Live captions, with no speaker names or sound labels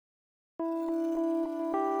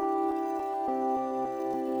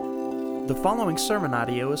The following sermon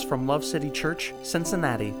audio is from Love City Church,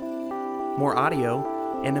 Cincinnati. More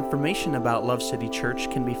audio and information about Love City Church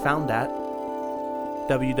can be found at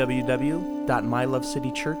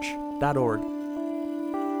www.mylovecitychurch.org.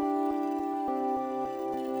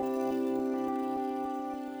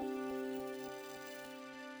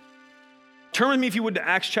 Turn with me, if you would, to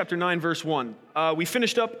Acts chapter 9, verse 1. We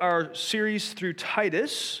finished up our series through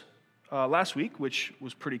Titus last week, which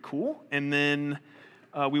was pretty cool. And then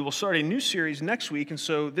we will start a new series next week. And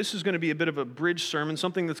so this is going to be a bit of a bridge sermon,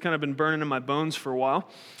 something that's kind of been burning in my bones for a while.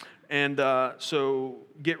 And so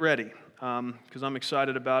get ready, because I'm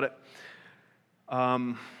excited about it.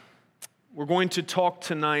 We're going to talk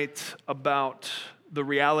tonight about the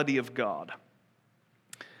reality of God.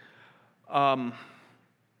 I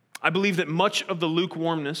believe that much of the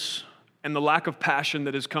lukewarmness and the lack of passion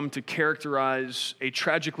that has come to characterize a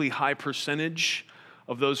tragically high percentage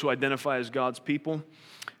of those who identify as God's people,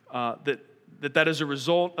 that is a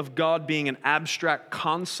result of God being an abstract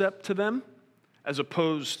concept to them as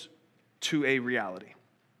opposed to a reality.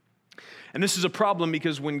 And this is a problem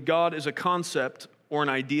because when God is a concept or an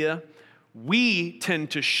idea, we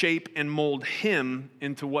tend to shape and mold Him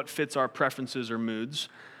into what fits our preferences or moods.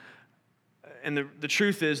 And the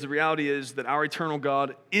truth is, the reality is that our eternal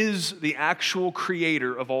God is the actual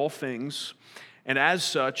creator of all things. And as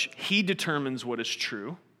such, He determines what is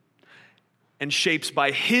true and shapes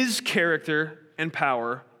by His character and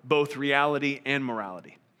power both reality and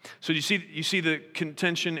morality. So you see the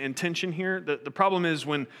contention and tension here? The problem is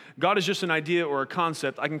when God is just an idea or a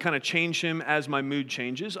concept, I can kind of change Him as my mood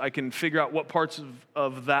changes. I can figure out what parts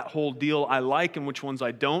of that whole deal I like and which ones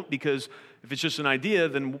I don't, because if it's just an idea,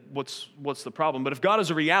 then what's the problem? But if God is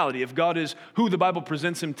a reality, if God is who the Bible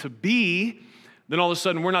presents Him to be, then all of a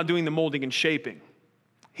sudden we're not doing the molding and shaping.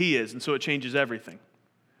 He is, and so it changes everything.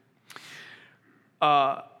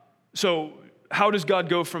 So how does God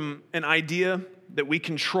go from an idea that we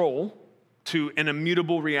control to an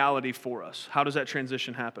immutable reality for us? How does that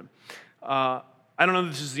transition happen? I don't know if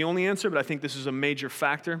this is the only answer, but I think this is a major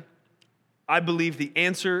factor. I believe the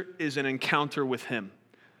answer is an encounter with Him.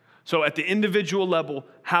 So at the individual level,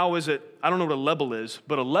 how is it? I don't know what a level is,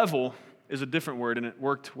 but a level is a different word, and it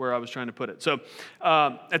worked where I was trying to put it. So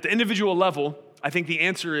at the individual level, I think the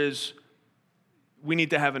answer is we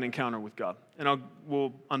need to have an encounter with God. And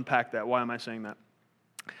we'll unpack that. Why am I saying that?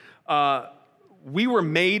 We were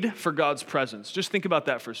made for God's presence. Just think about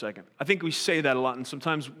that for a second. I think we say that a lot, and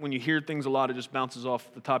sometimes when you hear things a lot, it just bounces off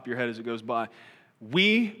the top of your head as it goes by.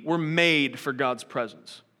 We were made for God's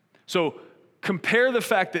presence. So compare the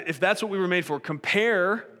fact that if that's what we were made for,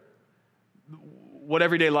 compare what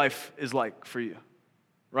everyday life is like for you,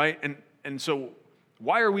 right? And so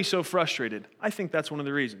why are we so frustrated? I think that's one of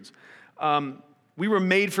the reasons. We were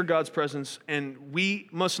made for God's presence, and we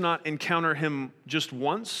must not encounter Him just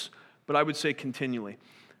once, but I would say continually.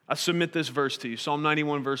 I submit this verse to you. Psalm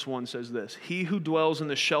 91 verse 1 says this: "He who dwells in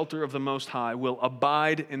the shelter of the Most High will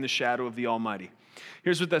abide in the shadow of the Almighty."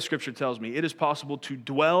 Here's what that scripture tells me. It is possible to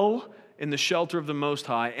dwell in the shelter of the Most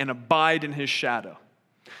High and abide in His shadow.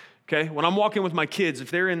 Okay? When I'm walking with my kids,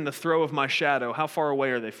 if they're in the throw of my shadow, how far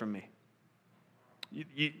away are they from me?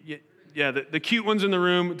 Yeah, the cute ones in the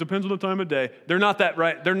room, it depends on the time of day. They're not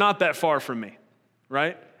that far from me,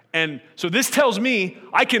 right? And so this tells me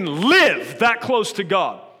I can live that close to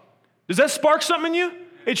God. Does that spark something in you?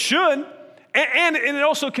 It should. And it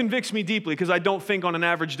also convicts me deeply because I don't think on an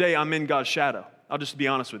average day I'm in God's shadow. I'll just be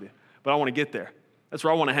honest with you. But I want to get there. That's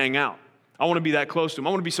where I want to hang out. I want to be that close to Him. I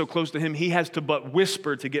want to be so close to Him, He has to but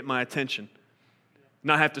whisper to get my attention.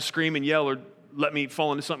 Not have to scream and yell or let me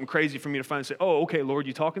fall into something crazy for me to finally say, "Oh, okay, Lord,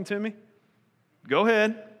 you talking to me? Go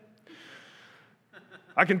ahead."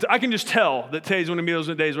 I can just tell that today's one of those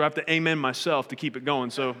days where I have to amen myself to keep it going.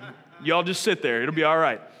 So y'all just sit there. It'll be all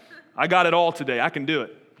right. I got it all today. I can do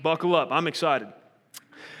it. Buckle up. I'm excited.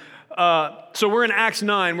 So we're in Acts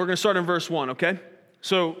 9. We're going to start in verse 1, okay?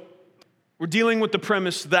 So we're dealing with the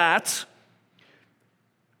premise that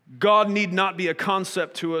God need not be a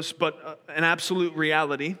concept to us, but an absolute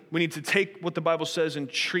reality. We need to take what the Bible says and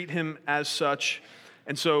treat Him as such.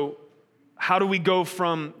 And so how do we go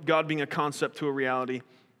from God being a concept to a reality?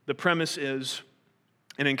 The premise is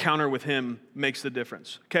an encounter with Him makes the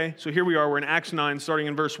difference. Okay, so here we are. We're in Acts 9, starting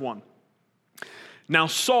in verse 1. "Now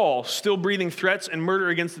Saul, still breathing threats and murder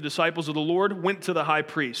against the disciples of the Lord, went to the high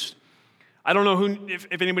priest." I don't know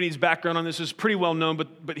if anybody's background on this is pretty well known,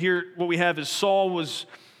 but here what we have is Saul was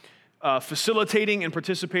facilitating and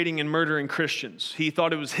participating in murdering Christians. He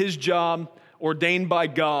thought it was his job, ordained by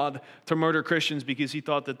God, to murder Christians because he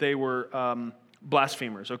thought that they were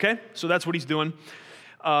blasphemers, okay? So that's what he's doing.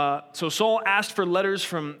 So Saul asked for letters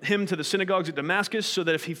from him to the synagogues at Damascus so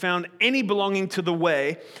that if he found any belonging to the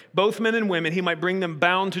way, both men and women, he might bring them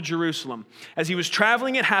bound to Jerusalem. As he was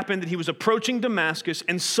traveling, it happened that he was approaching Damascus,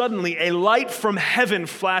 and suddenly a light from heaven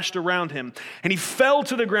flashed around him. And he fell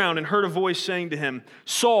to the ground and heard a voice saying to him,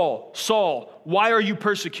 Saul, Saul, why are you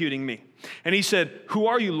persecuting me? And he said, who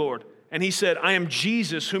are you, Lord? And he said, I am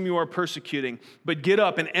Jesus whom you are persecuting. But get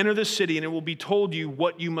up and enter the city, and it will be told you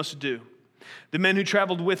what you must do. The men who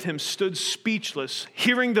traveled with him stood speechless,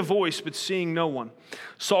 hearing the voice but seeing no one.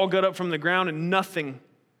 Saul got up from the ground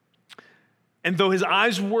and though his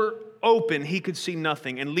eyes were open, he could see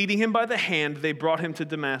nothing. And leading him by the hand, they brought him to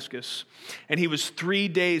Damascus. And he was 3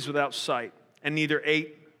 days without sight, and neither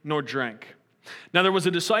ate nor drank. Now there was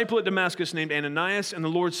a disciple at Damascus named Ananias, and the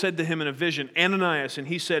Lord said to him in a vision, Ananias, and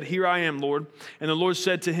he said, Here I am, Lord. And the Lord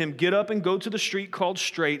said to him, Get up and go to the street called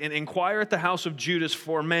Straight, and inquire at the house of Judas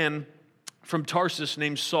for a man from Tarsus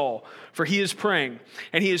named Saul, for he is praying.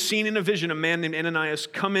 And he has seen in a vision a man named Ananias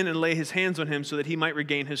come in and lay his hands on him so that he might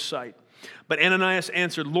regain his sight. But Ananias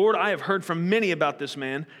answered, Lord, I have heard from many about this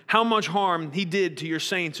man, how much harm he did to your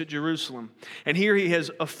saints at Jerusalem. And here he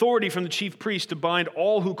has authority from the chief priest to bind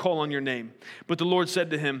all who call on your name. But the Lord said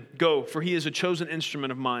to him, Go, for he is a chosen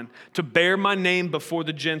instrument of mine, to bear my name before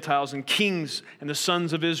the Gentiles and kings and the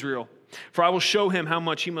sons of Israel. For I will show him how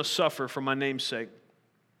much he must suffer for my name's sake.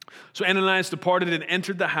 So Ananias departed and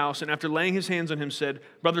entered the house, and after laying his hands on him said,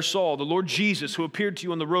 Brother Saul, the Lord Jesus, who appeared to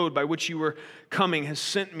you on the road by which you were coming, has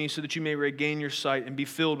sent me so that you may regain your sight and be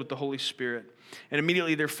filled with the Holy Spirit. And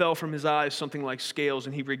immediately there fell from his eyes something like scales,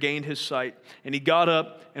 and he regained his sight. And he got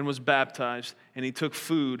up and was baptized, and he took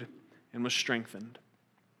food and was strengthened.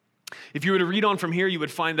 If you were to read on from here, you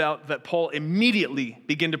would find out that Paul immediately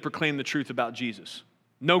began to proclaim the truth about Jesus.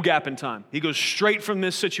 No gap in time. He goes straight from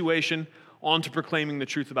this situation on to proclaiming the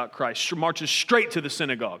truth about Christ. Marches straight to the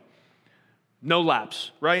synagogue. No lapse,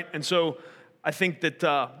 right? And so I think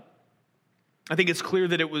it's clear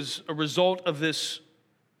that it was a result of this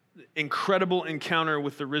incredible encounter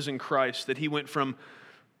with the risen Christ that he went from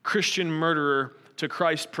Christian murderer to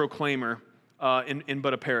Christ proclaimer in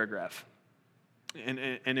but a paragraph.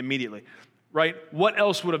 And immediately, right? What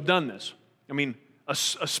else would have done this? I mean, a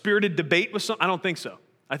spirited debate with I don't think so.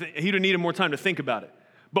 I think he'd have needed more time to think about it.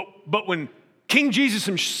 But when King Jesus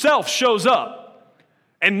himself shows up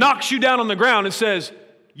and knocks you down on the ground and says,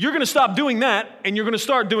 you're going to stop doing that and you're going to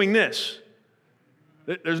start doing this.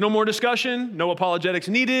 There's no more discussion, no apologetics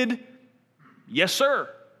needed. Yes, sir,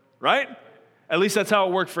 right? At least that's how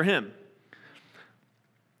it worked for him.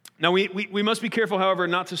 Now, we must be careful, however,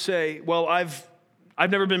 not to say, well, I've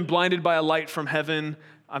never been blinded by a light from heaven.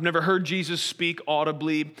 I've never heard Jesus speak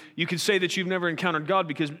audibly. You could say that you've never encountered God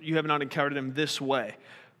because you have not encountered him this way.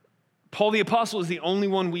 Paul the Apostle is the only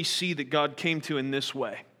one we see that God came to in this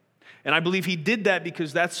way. And I believe he did that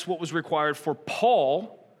because that's what was required for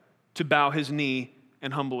Paul to bow his knee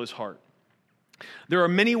and humble his heart. There are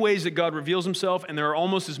many ways that God reveals himself, and there are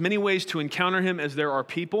almost as many ways to encounter him as there are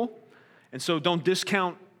people. And so don't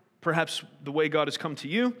discount perhaps the way God has come to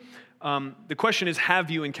you. The question is,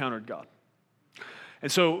 have you encountered God?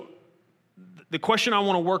 And so the question I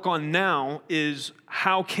want to work on now is,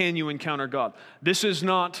 how can you encounter God? This is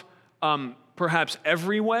not perhaps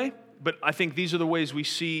every way, but I think these are the ways we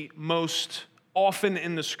see most often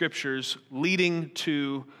in the scriptures leading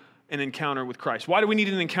to an encounter with Christ. Why do we need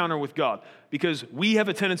an encounter with God? Because we have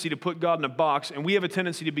a tendency to put God in a box, and we have a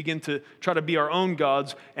tendency to begin to try to be our own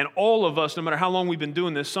gods, and all of us, no matter how long we've been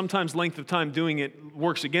doing this, sometimes length of time doing it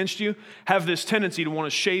works against you, have this tendency to want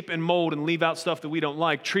to shape and mold and leave out stuff that we don't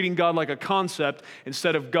like, treating God like a concept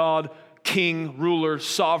instead of God, King, ruler,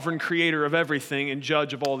 sovereign, creator of everything, and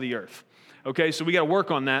judge of all the earth. Okay, so we got to work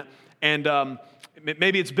on that, and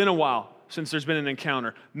maybe it's been a while since there's been an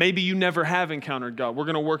encounter. Maybe you never have encountered God. We're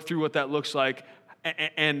going to work through what that looks like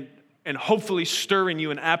and hopefully stir in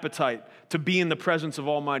you an appetite to be in the presence of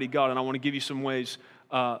Almighty God. And I want to give you some ways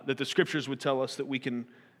that the scriptures would tell us that we can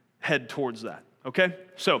head towards that. Okay?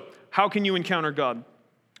 So, how can you encounter God?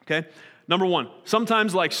 Okay? Number one,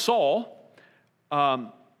 sometimes like Saul,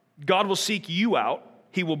 God will seek you out.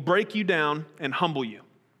 He will break you down and humble you.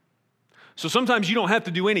 So sometimes you don't have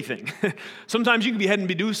to do anything. Sometimes you can be heading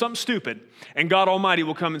to do something stupid, and God Almighty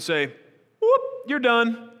will come and say, whoop, you're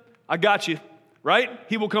done. I got you, right?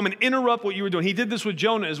 He will come and interrupt what you were doing. He did this with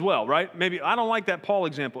Jonah as well, right? Maybe, I don't like that Paul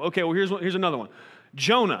example. Okay, well, here's another one.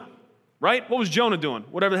 Jonah, right? What was Jonah doing?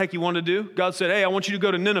 Whatever the heck he wanted to do. God said, hey, I want you to go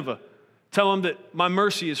to Nineveh. Tell them that my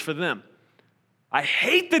mercy is for them. I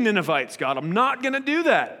hate the Ninevites, God. I'm not going to do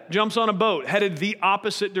that. Jumps on a boat, headed the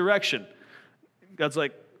opposite direction. God's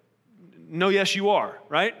like, no, yes, you are,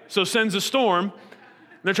 right? So sends a storm,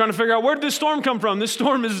 they're trying to figure out, where did this storm come from? This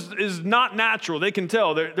storm is not natural. They can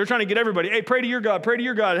tell. They're trying to get everybody, hey, pray to your God, pray to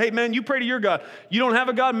your God. Hey, man, you pray to your God. You don't have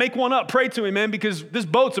a God? Make one up. Pray to him, man, because this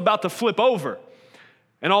boat's about to flip over.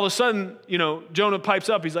 And all of a sudden, Jonah pipes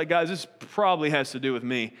up. He's like, guys, this probably has to do with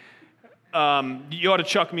me. You ought to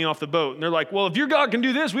chuck me off the boat. And they're like, well, if your God can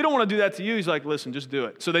do this, we don't want to do that to you. He's like, listen, just do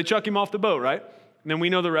it. So they chuck him off the boat, right? And then we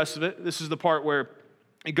know the rest of it. This is the part where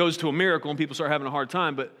it goes to a miracle and people start having a hard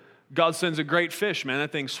time. But God sends a great fish, man.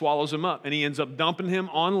 That thing swallows him up. And he ends up dumping him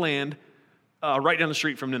on land right down the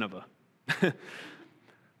street from Nineveh.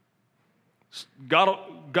 God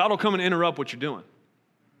will come and interrupt what you're doing.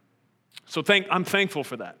 So I'm thankful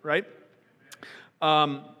for that, right?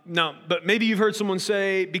 Now, but maybe you've heard someone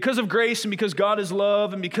say, because of grace and because God is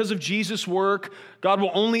love and because of Jesus' work, God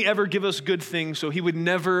will only ever give us good things, so he would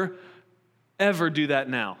never, ever do that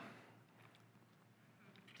now.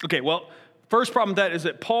 Okay, well, first problem with that is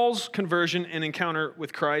that Paul's conversion and encounter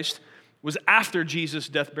with Christ was after Jesus'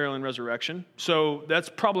 death, burial, and resurrection. So that's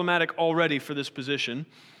problematic already for this position.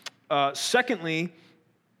 Secondly,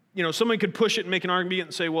 somebody could push it and make an argument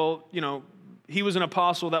and say, well, he was an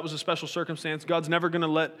apostle. That was a special circumstance. God's never going to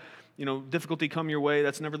let, difficulty come your way.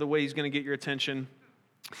 That's never the way he's going to get your attention.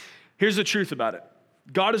 Here's the truth about it.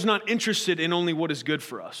 God is not interested in only what is good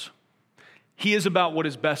for us. He is about what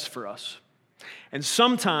is best for us. And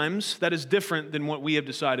sometimes that is different than what we have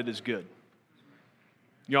decided is good.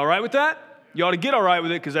 You all right with that? You ought to get all right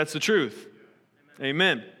with it because that's the truth.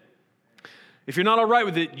 Amen. If you're not all right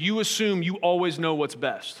with it, you assume you always know what's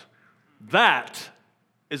best. That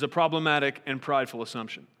is a problematic and prideful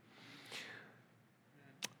assumption.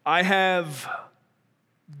 I have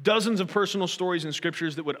dozens of personal stories in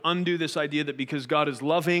scriptures that would undo this idea that because God is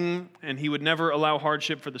loving and he would never allow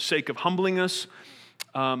hardship for the sake of humbling us.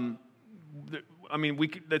 That's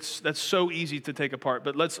so easy to take apart,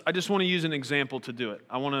 but I just want to use an example to do it.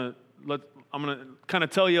 I'm going to kind of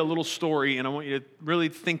tell you a little story, and I want you to really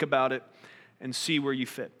think about it and see where you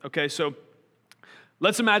fit. Okay, so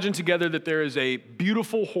let's imagine together that there is a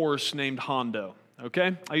beautiful horse named Hondo.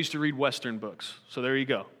 Okay, I used to read Western books, so there you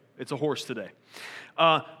go. It's a horse today.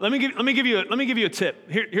 Let me give you a tip.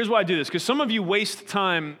 Here's why I do this, because some of you waste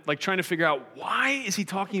time like trying to figure out why is he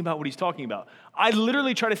talking about what he's talking about. I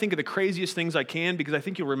literally try to think of the craziest things I can because I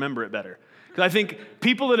think you'll remember it better. Because I think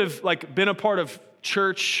people that have like been a part of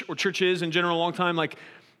church or churches in general a long time, like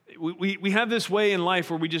we have this way in life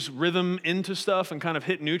where we just rhythm into stuff and kind of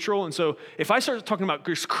hit neutral. And so if I start talking about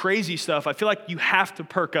this crazy stuff, I feel like you have to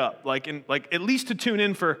perk up, like at least to tune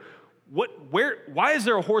in for why is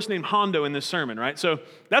there a horse named Hondo in this sermon, right? So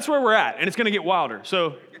that's where we're at, and it's going to get wilder.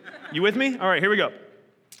 So you with me? All right, here we go.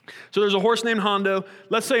 So there's a horse named Hondo.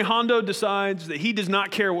 Let's say Hondo decides that he does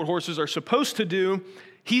not care what horses are supposed to do.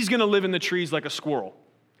 He's going to live in the trees like a squirrel.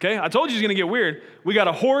 Okay? I told you he's going to get weird. We got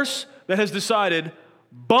a horse that has decided,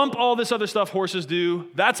 bump all this other stuff horses do.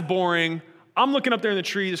 That's boring. I'm looking up there in the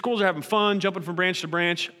tree. The squirrels are having fun, jumping from branch to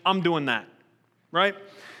branch. I'm doing that, right?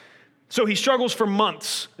 So he struggles for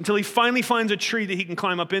months until he finally finds a tree that he can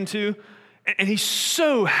climb up into. And he's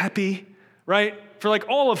so happy, right? For like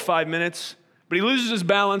all of 5 minutes. But he loses his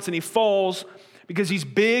balance and he falls because he's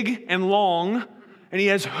big and long and he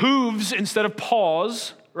has hooves instead of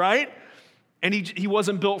paws, right? And he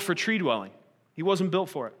wasn't built for tree dwelling. He wasn't built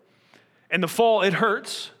for it. And the fall, it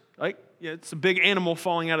hurts. Like, yeah, it's a big animal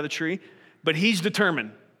falling out of the tree. But he's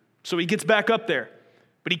determined. So he gets back up there.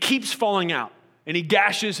 But he keeps falling out. And he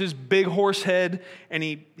gashes his big horse head, and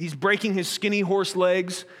he's breaking his skinny horse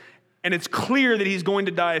legs, and it's clear that he's going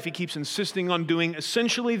to die if he keeps insisting on doing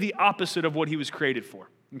essentially the opposite of what he was created for,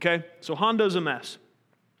 okay? So Hondo's a mess.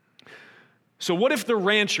 So what if the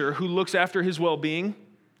rancher who looks after his well-being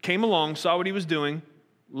came along, saw what he was doing,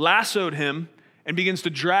 lassoed him, and begins to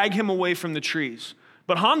drag him away from the trees?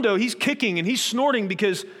 But Hondo, he's kicking and he's snorting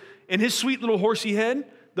because in his sweet little horsey head,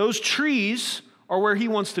 those trees are where he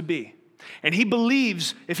wants to be. And he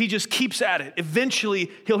believes if he just keeps at it,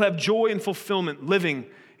 eventually he'll have joy and fulfillment living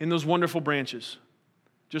in those wonderful branches,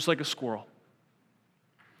 just like a squirrel.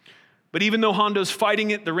 But even though Hondo's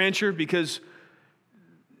fighting the rancher because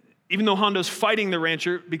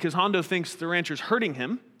Hondo thinks the rancher's hurting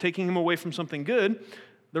him, taking him away from something good,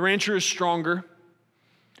 the rancher is stronger.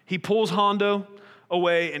 He pulls Hondo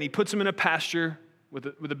away and he puts him in a pasture with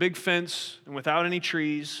a big fence and without any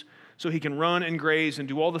trees, so he can run and graze and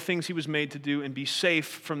do all the things he was made to do and be safe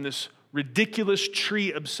from this ridiculous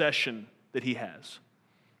tree obsession that he has.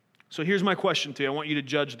 So here's my question to you. I want you to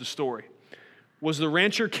judge the story. Was the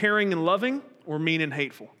rancher caring and loving or mean and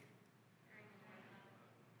hateful?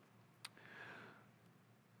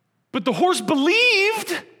 But the horse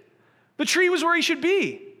believed the tree was where he should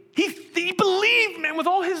be. He believed, man, with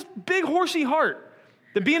all his big horsey heart,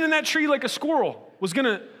 that being in that tree like a squirrel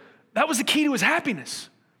that was the key to his happiness.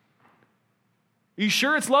 Are you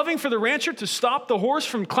sure it's loving for the rancher to stop the horse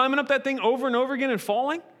from climbing up that thing over and over again and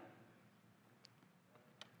falling?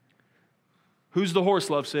 Who's the horse,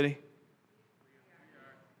 Love City?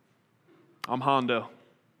 I'm Hondo.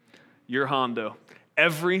 You're Hondo.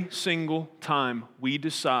 Every single time we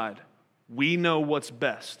decide we know what's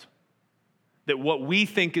best, that what we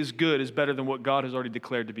think is good is better than what God has already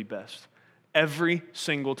declared to be best. Every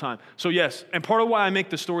single time. So yes, and part of why I make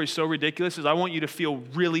the story so ridiculous is I want you to feel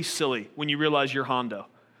really silly when you realize you're Hondo.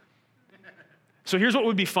 So here's what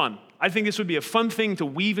would be fun. I think this would be a fun thing to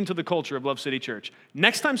weave into the culture of Love City Church.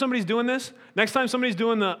 Next time somebody's doing this, next time somebody's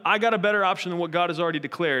doing I got a better option than what God has already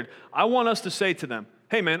declared, I want us to say to them,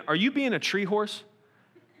 hey man, are you being a tree horse?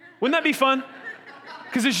 Wouldn't that be fun?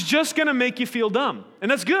 Because it's just going to make you feel dumb.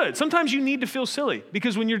 And that's good. Sometimes you need to feel silly.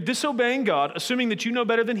 Because when you're disobeying God, assuming that you know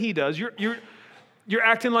better than he does, you're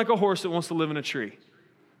acting like a horse that wants to live in a tree.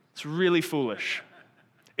 It's really foolish.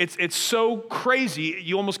 It's so crazy,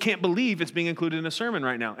 you almost can't believe it's being included in a sermon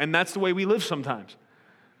right now. And that's the way we live sometimes.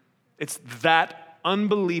 It's that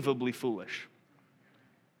unbelievably foolish.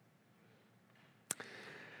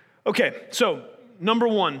 Okay, so number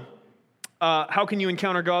one, how can you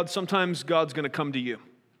encounter God? Sometimes God's going to come to you.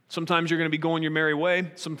 Sometimes you're going to be going your merry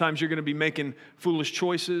way. Sometimes you're going to be making foolish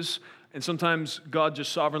choices. And sometimes God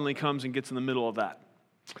just sovereignly comes and gets in the middle of that.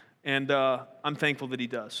 And I'm thankful that he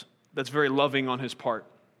does. That's very loving on his part.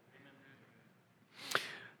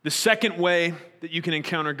 The second way that you can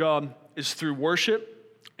encounter God is through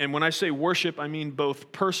worship. And when I say worship, I mean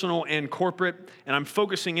both personal and corporate. And I'm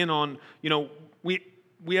focusing in on,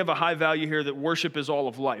 we have a high value here that worship is all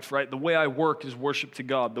of life, right? The way I work is worship to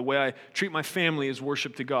God. The way I treat my family is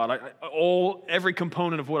worship to God. Every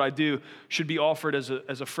component of what I do should be offered as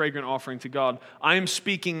a fragrant offering to God. I am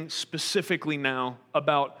speaking specifically now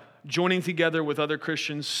about joining together with other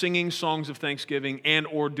Christians, singing songs of thanksgiving, and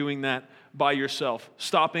or doing that by yourself.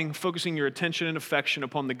 Stopping, focusing your attention and affection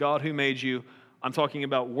upon the God who made you. I'm talking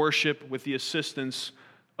about worship with the assistance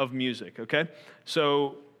of music, okay?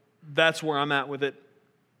 So that's where I'm at with it.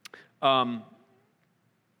 Let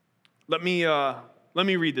me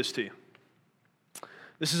read this to you.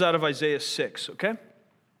 This is out of Isaiah 6, okay?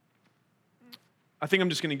 I think I'm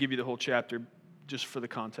just going to give you the whole chapter just for the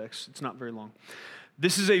context. It's not very long.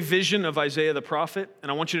 This is a vision of Isaiah the prophet, and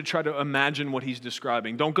I want you to try to imagine what he's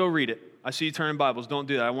describing. Don't go read it. I see you turning Bibles. Don't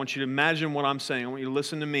do that. I want you to imagine what I'm saying. I want you to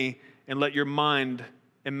listen to me and let your mind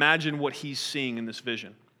imagine what he's seeing in this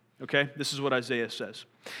vision, okay? This is what Isaiah says.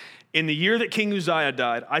 In the year that King Uzziah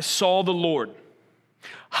died, I saw the Lord,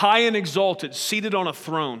 high and exalted, seated on a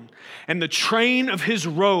throne, and the train of his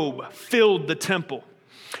robe filled the temple.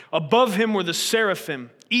 Above him were the seraphim,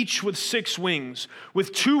 each with 6 wings.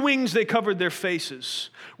 With 2 wings they covered their faces.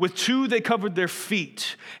 With 2 they covered their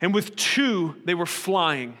feet. And with 2 they were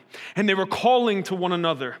flying. And they were calling to one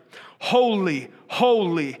another, Holy,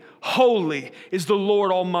 holy, holy is the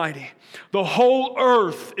Lord Almighty. The whole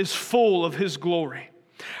earth is full of his glory.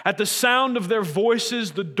 At the sound of their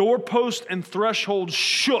voices, the doorpost and threshold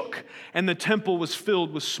shook, and the temple was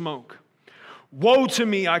filled with smoke. Woe to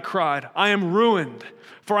me, I cried. I am ruined,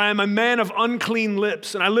 for I am a man of unclean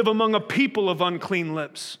lips, and I live among a people of unclean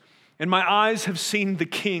lips. And my eyes have seen the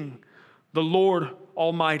King, the Lord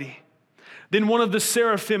Almighty. Then one of the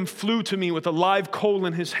seraphim flew to me with a live coal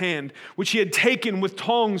in his hand, which he had taken with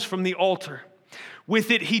tongs from the altar.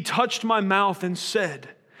 With it he touched my mouth and said,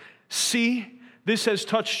 See, this has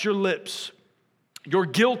touched your lips. Your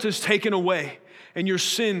guilt is taken away, and your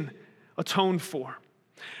sin atoned for.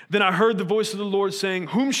 Then I heard the voice of the Lord saying,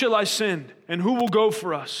 Whom shall I send, and who will go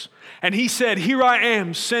for us? And he said, Here I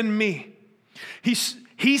am, send me.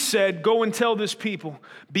 He said, Go and tell this people,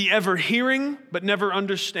 be ever hearing, but never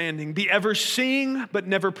understanding. Be ever seeing, but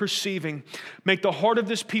never perceiving. Make the heart of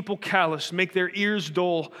this people callous, make their ears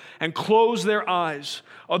dull, and close their eyes.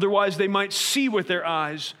 Otherwise they might see with their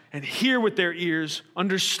eyes, and hear with their ears,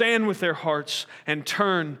 understand with their hearts, and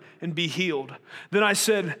turn and be healed. Then I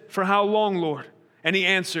said, For how long, Lord? And he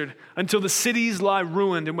answered, Until the cities lie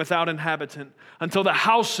ruined and without inhabitant, until the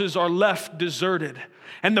houses are left deserted,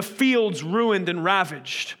 and the fields ruined and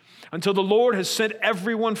ravaged, until the Lord has sent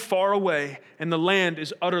everyone far away, and the land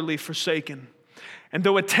is utterly forsaken. And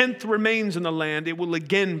though 1/10 remains in the land, it will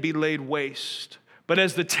again be laid waste. But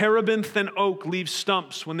as the terebinth and oak leave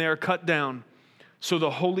stumps when they are cut down, so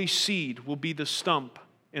the holy seed will be the stump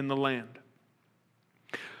in the land.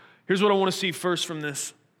 Here's what I want to see first from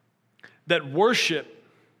this. That worship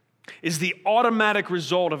is the automatic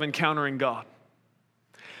result of encountering God.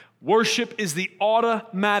 Worship is the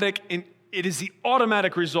automatic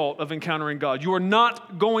result of encountering God. You are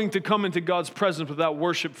not going to come into God's presence without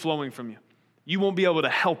worship flowing from you. You won't be able to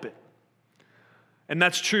help it. And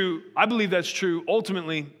that's true. I believe that's true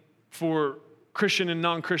ultimately for Christian and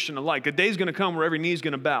non-Christian alike. A day's going to come where every knee's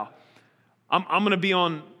going to bow. I'm going to be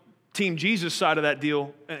on Team Jesus side of that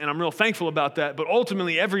deal, and I'm real thankful about that. But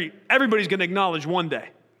ultimately, everybody's going to acknowledge one day.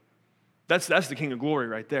 That's the King of Glory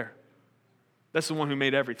right there. That's the one who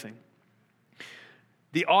made everything.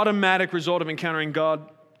 The automatic result of encountering God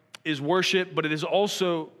is worship, but it is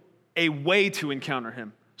also a way to encounter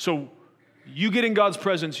him. So you get in God's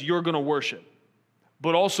presence, you're going to worship.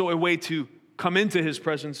 But also a way to come into his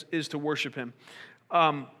presence is to worship him.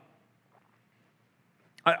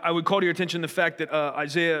 I would call to your attention the fact that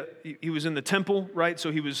Isaiah, he was in the temple, right?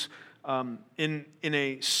 So he was in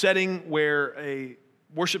a setting where a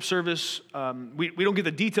worship service, we don't get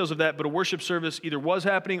the details of that, but a worship service either was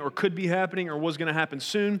happening or could be happening or was going to happen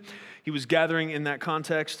soon. He was gathering in that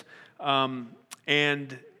context.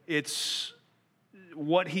 And it's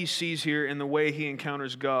what he sees here and the way he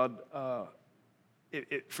encounters God.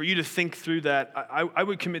 For you to think through that, I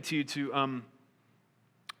would commit to you to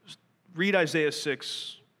read Isaiah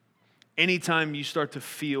 6 anytime you start to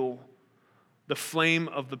feel the flame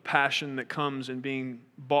of the passion that comes in being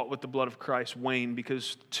bought with the blood of Christ wane,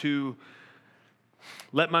 because to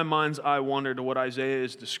let my mind's eye wander to what Isaiah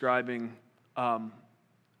is describing,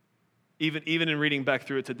 even in reading back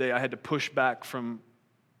through it today, I had to push back from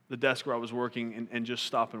the desk where I was working and just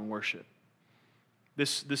stop and worship.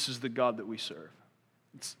 This is the God that we serve.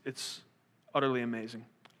 It's utterly amazing.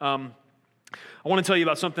 I want to tell you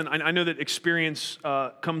about something. I know that experience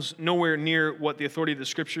comes nowhere near what the authority of the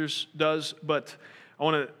Scriptures does, but I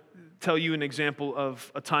want to tell you an example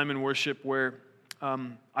of a time in worship where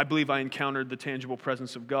I believe I encountered the tangible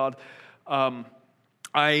presence of God.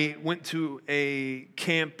 I went to a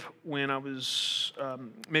camp when I was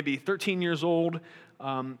maybe 13 years old.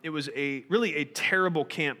 It was really a terrible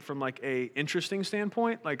camp from like a interesting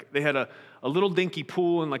standpoint. Like they had a little dinky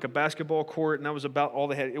pool and like a basketball court, and that was about all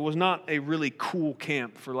they had. It was not a really cool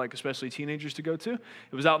camp for like especially teenagers to go to.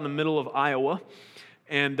 It was out in the middle of Iowa,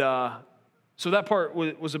 and so that part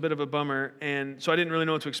was a bit of a bummer. And so I didn't really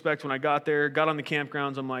know what to expect when I got there. Got on the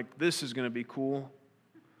campgrounds, I'm like, this is going to be cool.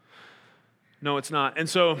 No, it's not. And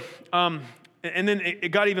so, and then it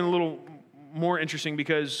got even a little more interesting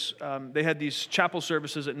because they had these chapel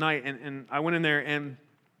services at night, and I went in there, and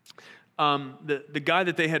the guy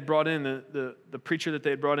that they had brought in, the preacher that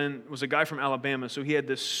they had brought in, was a guy from Alabama. So he had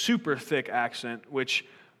this super thick accent, which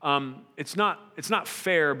it's not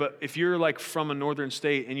fair. But if you're like from a northern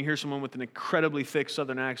state and you hear someone with an incredibly thick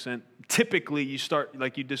southern accent, typically you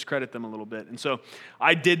discredit them a little bit. And so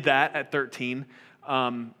I did that at 13.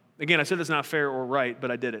 Again, I said that's not fair or right,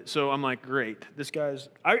 but I did it. So I'm like, great. This guy's...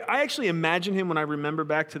 I actually imagine him when I remember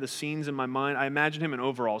back to the scenes in my mind. I imagine him in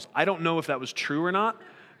overalls. I don't know if that was true or not,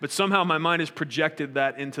 but somehow my mind has projected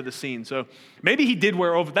that into the scene. So maybe he did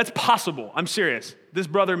wear overalls. That's possible. I'm serious. This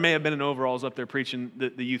brother may have been in overalls up there preaching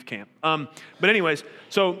the youth camp. But anyways,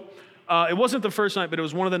 so it wasn't the first night, but it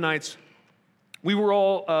was one of the nights. We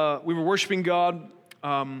were worshiping God,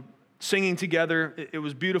 singing together. It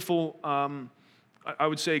was beautiful. I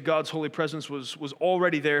would say God's holy presence was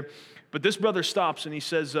already there. But this brother stops and he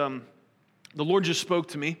says, the Lord just spoke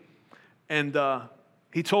to me. And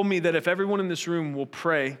he told me that if everyone in this room will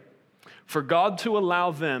pray for God to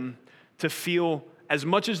allow them to feel as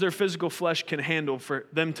much as their physical flesh can handle, for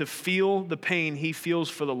them to feel the pain he feels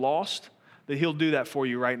for the lost, that he'll do that for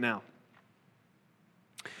you right now.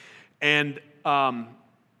 And I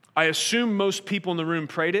assume most people in the room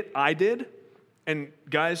prayed it. I did. And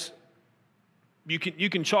guys, you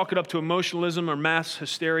can chalk it up to emotionalism or mass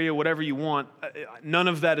hysteria, whatever you want. None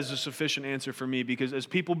of that is a sufficient answer for me, because as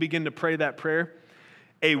people begin to pray that prayer,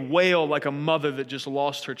 a wail like a mother that just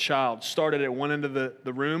lost her child started at one end of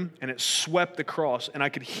the room, and it swept across, and I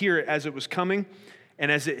could hear it as it was coming,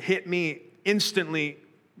 and as it hit me instantly,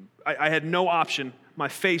 I had no option. My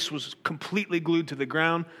face was completely glued to the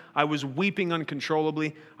ground. I was weeping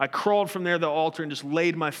uncontrollably. I crawled from there to the altar and just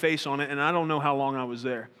laid my face on it, and I don't know how long I was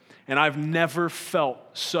there. And I've never felt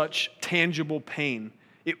such tangible pain.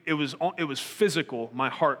 It was physical. My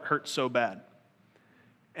heart hurt so bad.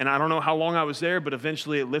 And I don't know how long I was there, but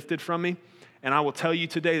eventually it lifted from me. And I will tell you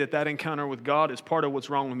today that encounter with God is part of what's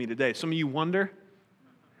wrong with me today. Some of you wonder.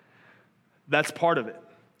 That's part of it.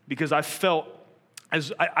 Because I felt,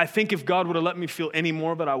 I think if God would have let me feel any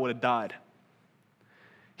more of it, I would have died.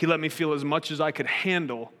 He let me feel as much as I could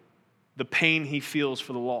handle the pain he feels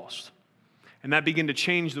for the lost. And that began to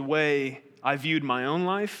change the way I viewed my own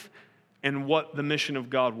life, and what the mission of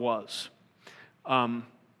God was. And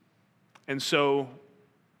so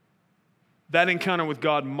that encounter with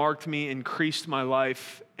God marked me, increased my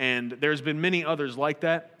life, and there's been many others like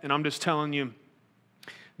that. And I'm just telling you,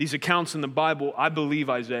 these accounts in the Bible, I believe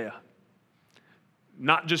Isaiah.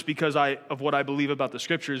 Not just because of what I believe about the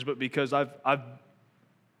scriptures, but because I've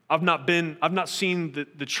not seen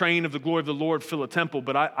the train of the glory of the Lord fill a temple,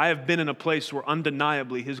 but I have been in a place where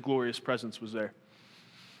undeniably His glorious presence was there.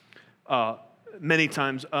 Many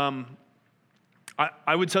times.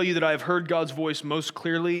 I would tell you that I have heard God's voice most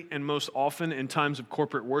clearly and most often in times of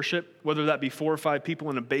corporate worship, whether that be 4 or 5 people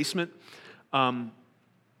in a basement.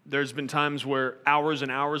 There's been times where hours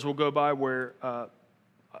and hours will go by where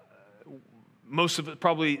most of it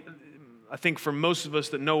probably, I think for most of us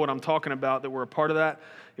that know what I'm talking about, that we're a part of that,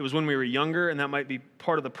 it was when we were younger, and that might be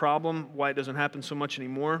part of the problem, why it doesn't happen so much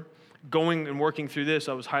anymore. Going and working through this,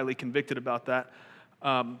 I was highly convicted about that.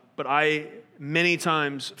 But I many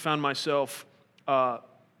times found myself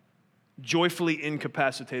joyfully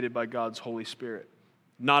incapacitated by God's Holy Spirit.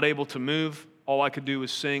 Not able to move. All I could do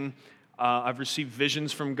was sing. I've received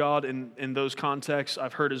visions from God in those contexts.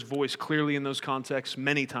 I've heard His voice clearly in those contexts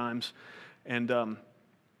many times. And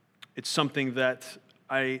it's something that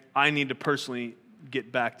I need to personally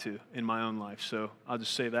get back to in my own life. So I'll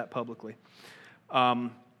just say that publicly.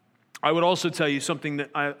 I would also tell you something that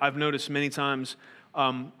I've noticed many times.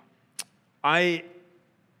 I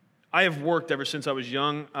have worked ever since I was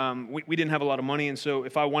young. We didn't have a lot of money, and so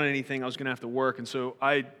if I wanted anything, I was going to have to work. And so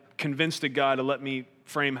I convinced a guy to let me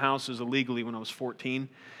frame houses illegally when I was 14.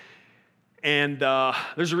 And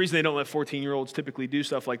there's a reason they don't let 14-year-olds typically do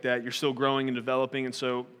stuff like that. You're still growing and developing. And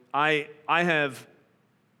so I have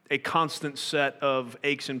a constant set of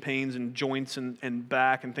aches and pains and joints and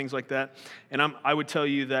back and things like that. And I would tell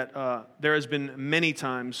you that there has been many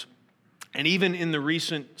times, and even in the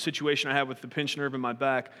recent situation I had with the pinched nerve in my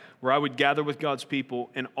back, where I would gather with God's people,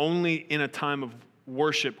 and only in a time of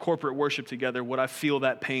worship, corporate worship together, would I feel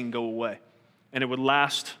that pain go away. And it would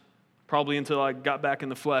last probably until I got back in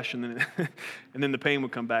the flesh, and then and then the pain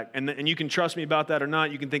would come back. And you can trust me about that or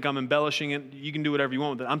not. You can think I'm embellishing it. You can do whatever you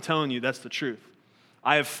want with it. I'm telling you, that's the truth.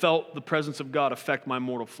 I have felt the presence of God affect my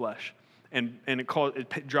mortal flesh, and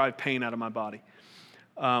it drive pain out of my body.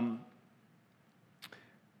 And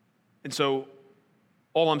so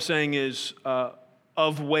all I'm saying is,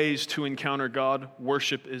 of ways to encounter God,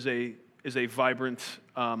 worship is a vibrant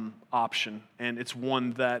option, and it's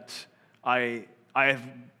one that I have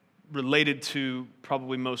related to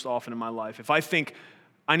probably most often in my life. If I think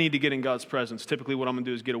I need to get in God's presence, typically what I'm going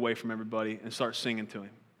to do is get away from everybody and start singing to Him.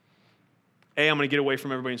 A, I'm going to get away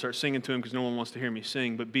from everybody and start singing to Him because no one wants to hear me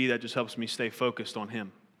sing, but B, that just helps me stay focused on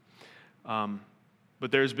Him. But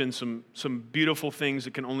there's been some beautiful things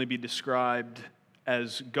that can only be described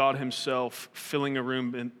as God Himself filling a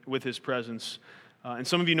room with His presence. And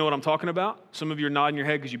some of you know what I'm talking about. Some of you are nodding your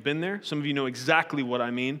head because you've been there. Some of you know exactly what I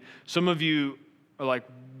mean. Some of you are like,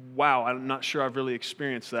 wow, I'm not sure I've really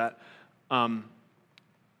experienced that. And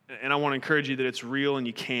I want to encourage you that it's real and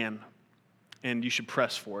you can. And you should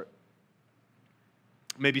press for it.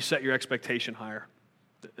 Maybe set your expectation higher.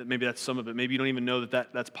 Maybe that's some of it. Maybe you don't even know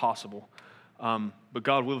that's possible. But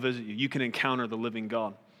God will visit you. You can encounter the living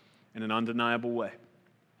God in an undeniable way.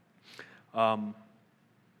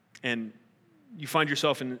 And you find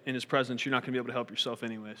yourself in His presence, you're not going to be able to help yourself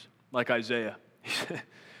anyways. Like Isaiah. He said,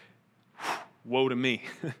 woe to me.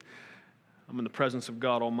 I'm in the presence of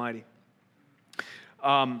God Almighty.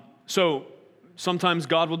 So sometimes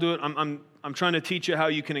God will do it. I'm trying to teach you how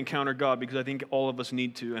you can encounter God because I think all of us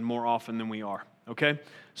need to, and more often than we are. Okay?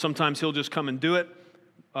 Sometimes He'll just come and do it.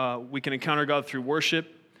 We can encounter God through worship.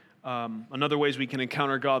 Another way is we can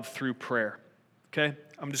encounter God through prayer. Okay?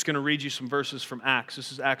 I'm just going to read you some verses from Acts.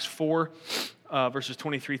 This is Acts 4, verses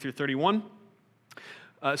 23 through 31.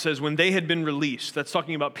 It says, when they had been released, that's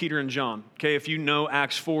talking about Peter and John. Okay, if you know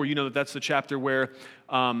Acts 4, you know that that's the chapter where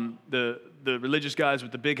the religious guys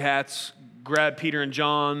with the big hats grab Peter and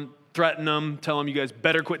John, threaten them, tell them, you guys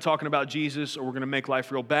better quit talking about Jesus or we're going to make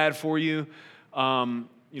life real bad for you.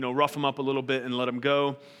 Rough them up a little bit and let them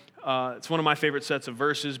go. It's one of my favorite sets of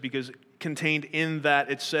verses because contained in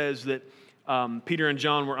that it says that Peter and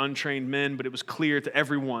John were untrained men, but it was clear to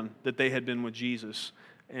everyone that they had been with Jesus.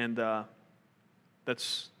 And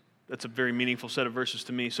that's a very meaningful set of verses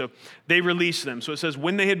to me. So they released them. So it says,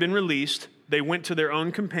 when they had been released, they went to their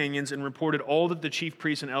own companions and reported all that the chief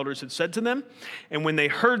priests and elders had said to them. And when they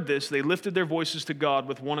heard this, they lifted their voices to God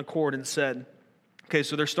with one accord and said, okay,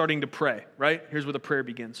 so they're starting to pray, right? Here's where the prayer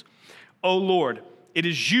begins. O Lord, it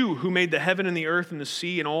is you who made the heaven and the earth and the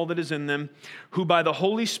sea and all that is in them, who by the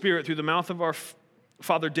Holy Spirit through the mouth of our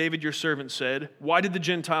Father David, your servant, said, why did the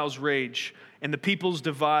Gentiles rage and the peoples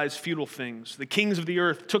devise futile things? The kings of the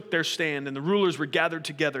earth took their stand, and the rulers were gathered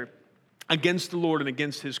together against the Lord and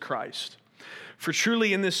against his Christ. For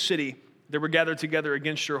truly in this city they were gathered together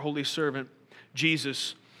against your holy servant,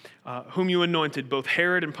 Jesus, whom you anointed, both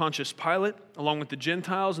Herod and Pontius Pilate, along with the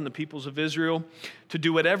Gentiles and the peoples of Israel, to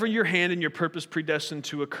do whatever your hand and your purpose predestined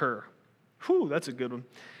to occur. Whew, that's a good one.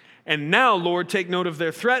 And now, Lord, take note of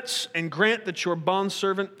their threats and grant that your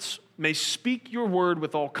bondservants may speak your word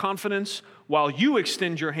with all confidence while you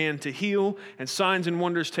extend your hand to heal and signs and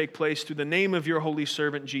wonders take place through the name of your holy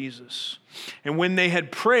servant Jesus. And when they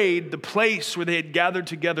had prayed, the place where they had gathered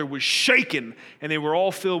together was shaken, and they were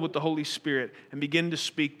all filled with the Holy Spirit and began to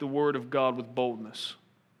speak the word of God with boldness.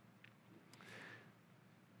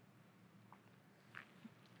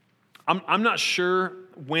 I'm not sure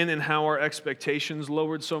when and how our expectations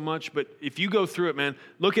lowered so much, but if you go through it, man,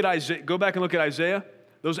 look at Isaiah. Go back and look at Isaiah.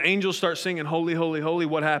 Those angels start singing, holy, holy, holy.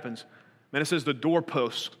 What happens? Man, it says the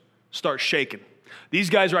doorposts start shaking. These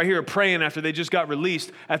guys right here are praying after they just got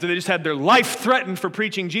released, after they just had their life threatened for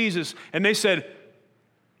preaching Jesus, and they said,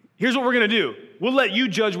 here's what we're going to do. We'll let you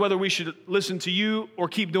judge whether we should listen to you or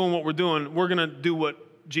keep doing what we're doing. We're going to do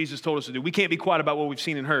what Jesus told us to do. We can't be quiet about what we've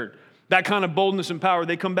seen and heard. That kind of boldness and power,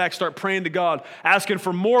 they come back, start praying to God, asking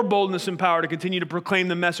for more boldness and power to continue to proclaim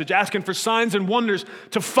the message, asking for signs and wonders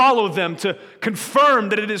to follow them, to confirm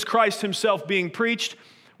that it is Christ himself being preached.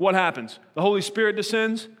 What happens? The Holy Spirit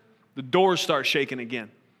descends, the doors start shaking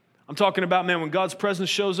again. I'm talking about, man, when God's presence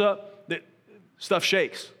shows up, that stuff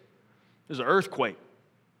shakes. There's an earthquake.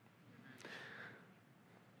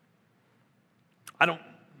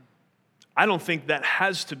 I don't think that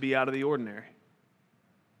has to be out of the ordinary.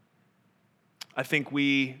 I think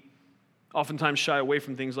we oftentimes shy away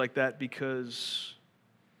from things like that because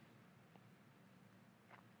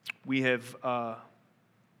we have, I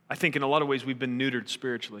think in a lot of ways we've been neutered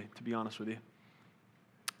spiritually, to be honest with you.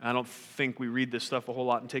 I don't think we read this stuff a whole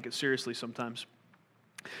lot and take it seriously sometimes.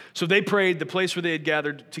 So they prayed, the place where they had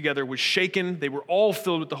gathered together was shaken. They were all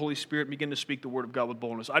filled with the Holy Spirit and began to speak the word of God with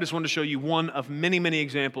boldness. I just wanted to show you one of many, many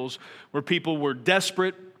examples where people were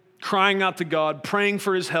desperate, crying out to God, praying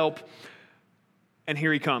for his help. And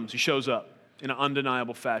here he comes. He shows up in an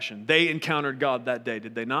undeniable fashion. They encountered God that day,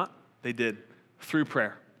 did they not? They did, through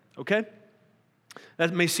prayer. Okay?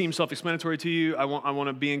 That may seem self-explanatory to you. I want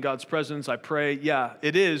to be in God's presence. I pray. Yeah,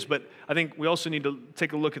 it is, but I think we also need to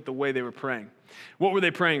take a look at the way they were praying. What were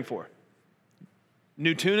they praying for?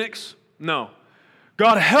 New tunics? No.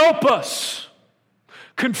 God, help us.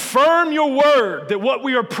 Confirm your word that what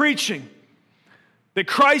we are preaching, that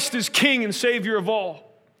Christ is King and Savior of all.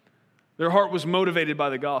 Their heart was motivated by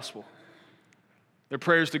the gospel. Their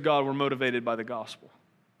prayers to God were motivated by the gospel.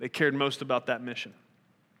 They cared most about that mission.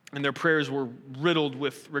 And their prayers were riddled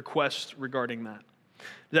with requests regarding that.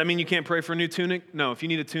 Does that mean you can't pray for a new tunic? No, if you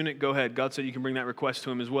need a tunic, go ahead. God said you can bring that request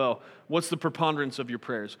to him as well. What's the preponderance of your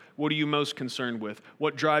prayers? What are you most concerned with?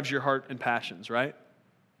 What drives your heart and passions, right?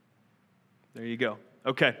 There you go.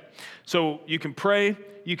 Okay, so you can pray,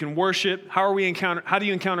 you can worship. How do you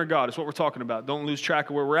encounter God? It's what we're talking about. Don't lose track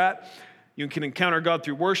of where we're at. You can encounter God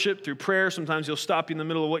through worship, through prayer. Sometimes he'll stop you in the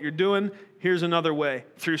middle of what you're doing. Here's another way,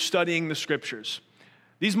 through studying the scriptures.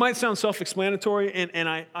 These might sound self-explanatory, and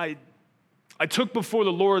I took before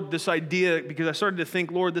the Lord this idea because I started to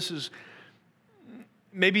think, Lord, this is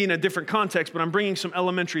maybe in a different context, but I'm bringing some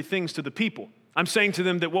elementary things to the people. I'm saying to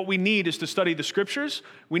them that what we need is to study the scriptures,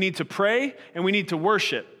 we need to pray, and we need to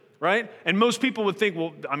worship, right? And most people would think,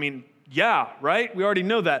 well, I mean, yeah, right? We already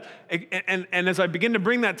know that. And as I begin to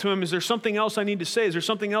bring that to him, is there something else I need to say? Is there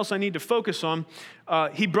something else I need to focus on?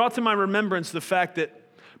 He brought to my remembrance the fact that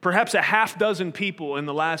perhaps a half dozen people in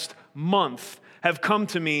the last month have come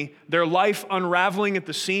to me, their life unraveling at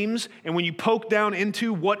the seams, and when you poke down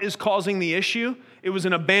into what is causing the issue, it was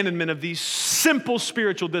an abandonment of these simple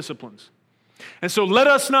spiritual disciplines. And so let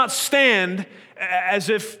us not stand as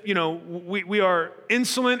if, we are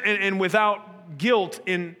insolent and without guilt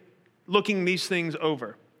in looking these things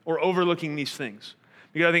over or overlooking these things.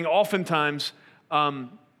 Because I think oftentimes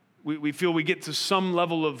we feel we get to some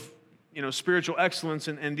level of spiritual excellence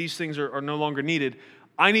and these things are no longer needed.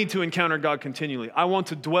 I need to encounter God continually. I want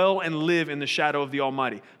to dwell and live in the shadow of the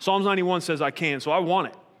Almighty. Psalms 91 says I can, so I want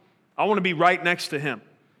it. I want to be right next to him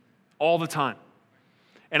all the time.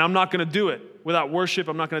 And I'm not going to do it without worship.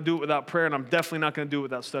 I'm not going to do it without prayer. And I'm definitely not going to do it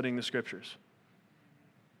without studying the scriptures.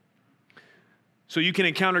 So you can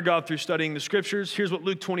encounter God through studying the scriptures. Here's what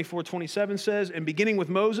Luke 24:27 says. And beginning with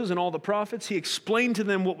Moses and all the prophets, he explained to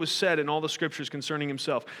them what was said in all the scriptures concerning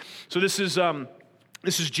himself. So this is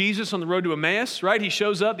This is Jesus on the road to Emmaus, right? He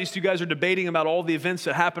shows up. These two guys are debating about all the events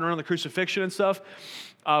that happened around the crucifixion and stuff.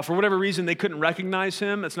 For whatever reason, they couldn't recognize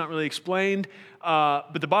him. That's not really explained.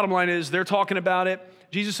 But the bottom line is they're talking about it.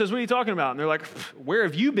 Jesus says, what are you talking about? And they're like, where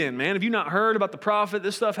have you been, man? Have you not heard about the prophet?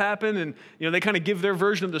 This stuff happened. And they kind of give their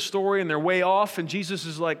version of the story and they're way off. And Jesus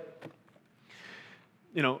is like,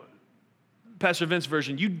 Pastor Vince's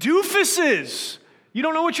version, you doofuses. You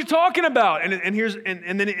don't know what you're talking about. And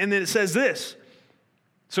then it says this.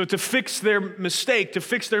 So to fix their mistake, to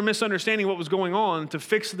fix their misunderstanding of what was going on, to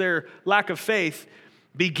fix their lack of faith,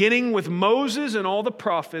 beginning with Moses and all the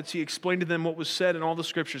prophets, he explained to them what was said in all the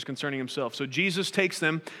scriptures concerning himself. So Jesus takes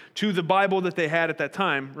them to the Bible that they had at that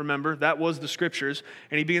time. Remember, that was the scriptures.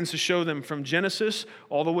 And he begins to show them from Genesis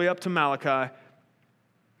all the way up to Malachi.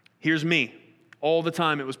 Here's me. All the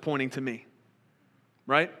time it was pointing to me.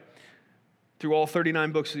 Right? Through all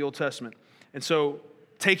 39 books of the Old Testament. And so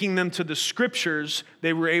taking them to the scriptures,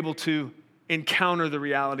 they were able to encounter the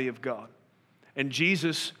reality of God. And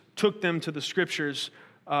Jesus took them to the scriptures.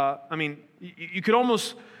 You could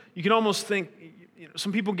almost think,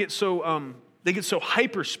 some people get so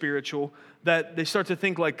hyper spiritual that they start to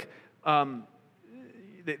think like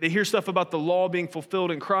they hear stuff about the law being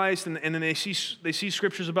fulfilled in Christ, and then they see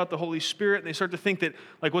scriptures about the Holy Spirit, and they start to think that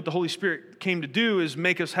like what the Holy Spirit came to do is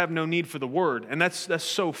make us have no need for the Word, and that's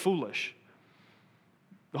so foolish.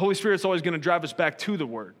 The Holy Spirit's always going to drive us back to the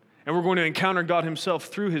Word, and we're going to encounter God Himself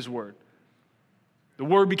through His Word. The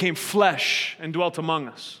Word became flesh and dwelt among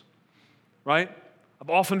us, right? I've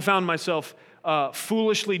often found myself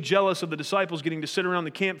foolishly jealous of the disciples getting to sit around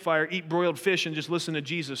the campfire, eat broiled fish, and just listen to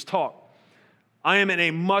Jesus talk. I am in a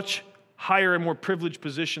much higher and more privileged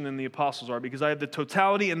position than the apostles are because I have the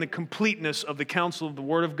totality and the completeness of the counsel of the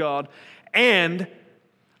Word of God, and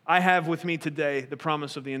I have with me today the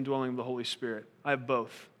promise of the indwelling of the Holy Spirit. I have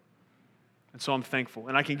both. And so I'm thankful.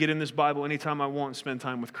 And I can get in this Bible anytime I want and spend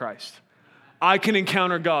time with Christ. I can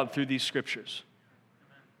encounter God through these scriptures.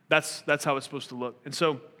 That's how it's supposed to look. And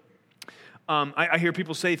so I hear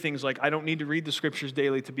people say things like, I don't need to read the scriptures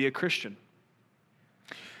daily to be a Christian.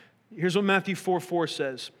 Here's what Matthew 4:4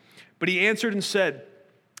 says. But he answered and said,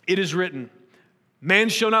 it is written, man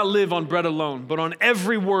shall not live on bread alone, but on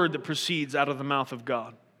every word that proceeds out of the mouth of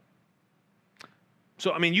God.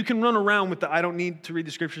 So, you can run around with the I don't need to read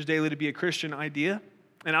the scriptures daily to be a Christian idea.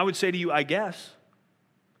 And I would say to you, I guess.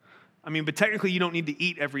 But technically you don't need to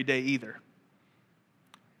eat every day either.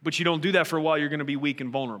 But you don't do that for a while, you're going to be weak and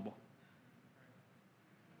vulnerable.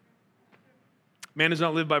 Man does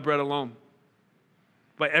not live by bread alone,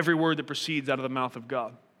 by every word that proceeds out of the mouth of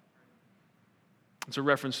God. It's a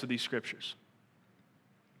reference to these scriptures.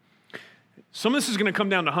 Some of this is going to come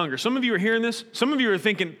down to hunger. Some of you are hearing this. Some of you are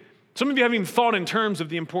thinking, some of you haven't even thought in terms of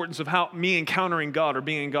the importance of how me encountering God or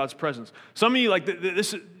being in God's presence. Some of you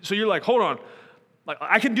so you're like, hold on. Like,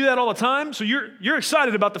 I can do that all the time? So you're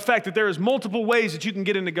excited about the fact that there is multiple ways that you can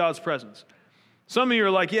get into God's presence. Some of you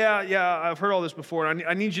are like, yeah, I've heard all this before.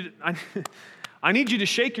 I need you to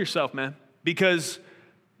shake yourself, man, because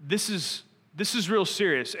this is real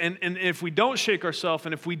serious. And if we don't shake ourselves,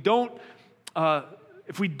 and if we don't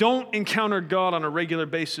encounter God on a regular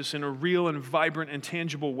basis in a real and vibrant and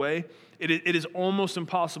tangible way, it is almost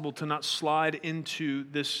impossible to not slide into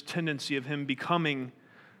this tendency of Him becoming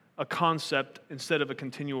a concept instead of a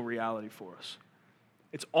continual reality for us.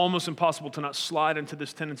 It's almost impossible to not slide into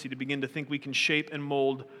this tendency to begin to think we can shape and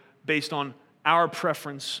mold based on our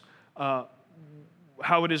preference, how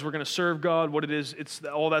it is we're going to serve God, what it is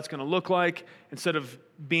all that's going to look like, instead of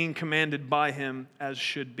being commanded by Him as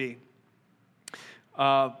should be.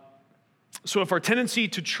 So if our tendency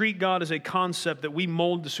to treat God as a concept that we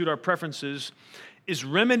mold to suit our preferences is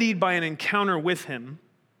remedied by an encounter with Him,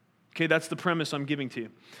 okay, that's the premise I'm giving to you.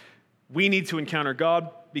 We need to encounter God,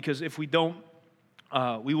 because if we don't,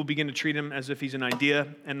 we will begin to treat Him as if He's an idea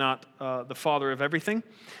and not the Father of everything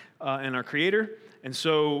and our Creator. And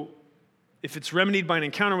so if it's remedied by an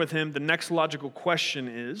encounter with Him, the next logical question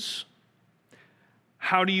is,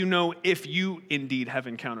 how do you know if you indeed have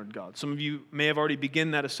encountered God? Some of you may have already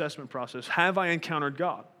begun that assessment process. Have I encountered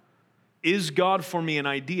God? Is God for me an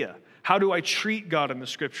idea? How do I treat God in the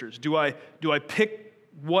scriptures? Do I pick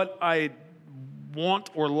what I want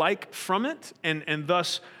or like from it, and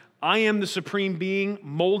thus I am the supreme being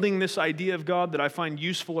molding this idea of God that I find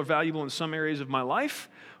useful or valuable in some areas of my life?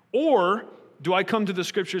 Or do I come to the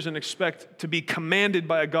scriptures and expect to be commanded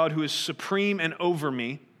by a God who is supreme and over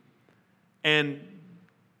me, and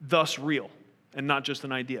thus real, and not just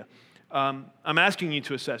an idea? I'm asking you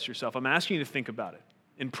to assess yourself. I'm asking you to think about it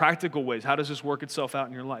in practical ways. How does this work itself out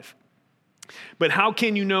in your life? But how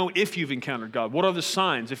can you know if you've encountered God? What are the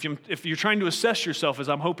signs? If you're trying to assess yourself, as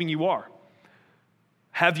I'm hoping you are,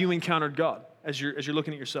 have you encountered God as you're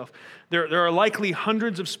looking at yourself? There are likely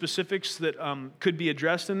hundreds of specifics that could be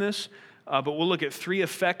addressed in this, but we'll look at 3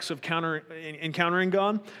 effects of encountering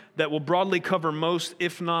God that will broadly cover most,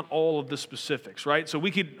 if not all, of the specifics, right? So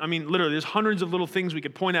literally, there's hundreds of little things we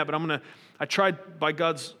could point at, but I tried by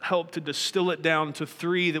God's help to distill it down to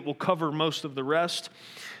 3 that will cover most of the rest.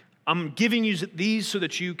 I'm giving you these so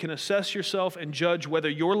that you can assess yourself and judge whether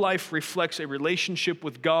your life reflects a relationship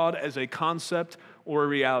with God as a concept or a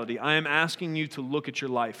reality. I am asking you to look at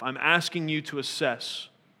your life. I'm asking you to assess,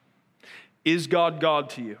 is God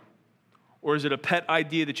God to you? Or is it a pet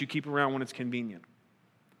idea that you keep around when it's convenient?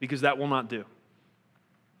 Because that will not do.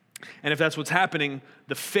 And if that's what's happening,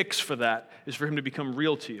 the fix for that is for him to become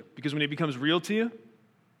real to you. Because when he becomes real to you,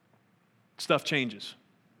 stuff changes.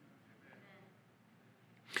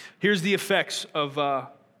 Here's the effects of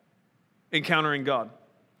encountering God.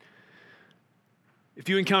 If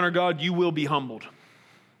you encounter God, you will be humbled.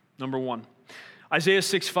 Number 1. Isaiah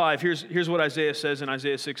 6:5. Here's what Isaiah says in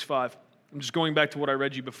Isaiah 6:5. I'm just going back to what I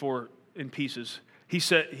read you before in pieces. He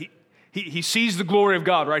said he sees the glory of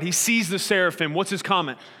God, right? He sees the seraphim. What's his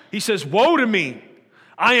comment? He says, "Woe to me!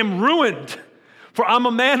 I am ruined, for I'm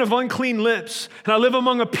a man of unclean lips, and I live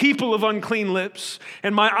among a people of unclean lips,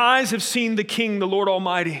 and my eyes have seen the King, the Lord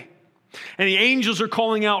Almighty." And the angels are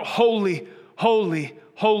calling out, "Holy, holy,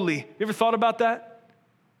 holy." You ever thought about that?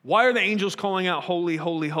 Why are the angels calling out, "Holy,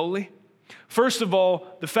 holy, holy"? First of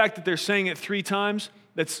all, the fact that they're saying it 3 times,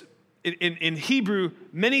 that's in Hebrew,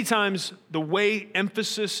 many times the way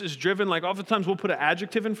emphasis is driven, like oftentimes we'll put an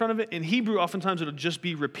adjective in front of it. In Hebrew, oftentimes it'll just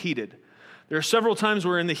be repeated. There are several times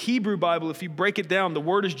where in the Hebrew Bible, if you break it down, the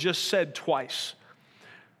word is just said twice.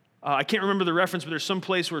 I can't remember the reference, but there's some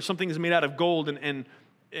place where something is made out of gold, and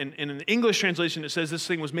in an English translation, it says this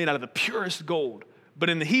thing was made out of the purest gold. But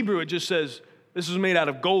in the Hebrew, it just says, this was made out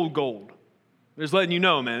of gold. Just letting you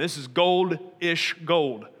know, man, this is gold-ish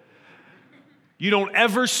gold. You don't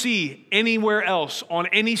ever see anywhere else on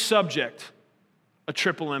any subject a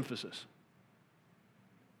triple emphasis.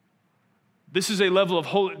 This is a level of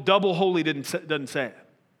holy, double holy doesn't say it.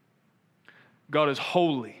 God is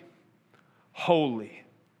holy, holy,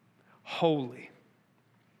 holy.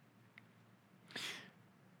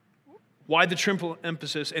 Why the triple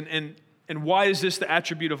emphasis? And why is this the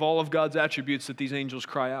attribute of all of God's attributes that these angels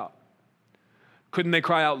cry out? Couldn't they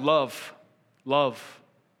cry out love, love,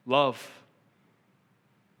 love?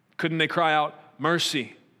 Couldn't they cry out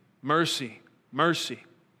mercy, mercy, mercy?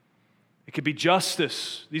 It could be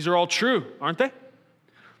justice. These are all true, aren't they?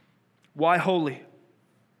 Why holy?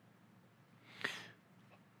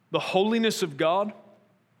 The holiness of God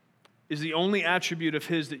is the only attribute of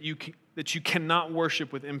his that you cannot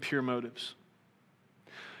worship with impure motives.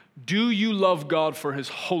 Do you love God for his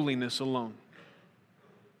holiness alone?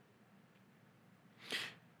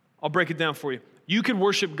 I'll break it down for you. You could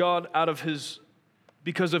worship God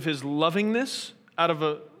because of his lovingness, out of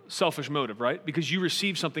a selfish motive, right? Because you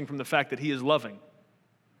receive something from the fact that he is loving.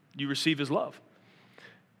 You receive his love.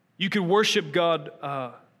 You could worship God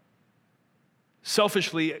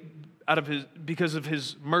selfishly because of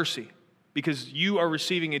his mercy, because you are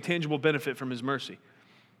receiving a tangible benefit from his mercy.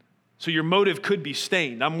 So your motive could be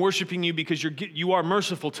stained. I'm worshiping you because you are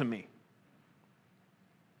merciful to me.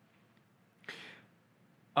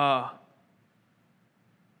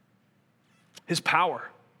 His power.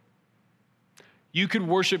 You could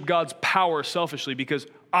worship God's power selfishly because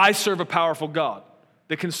I serve a powerful God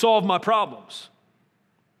that can solve my problems.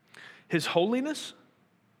 His holiness,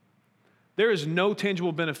 there is no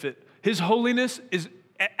tangible benefit. His holiness is,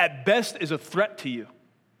 at best, is a threat to you.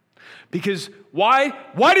 Because why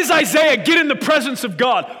does Isaiah get in the presence of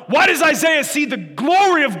God? Why does Isaiah see the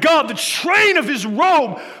glory of God, the train of his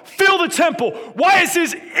robe fill the temple? Why is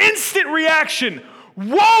his instant reaction,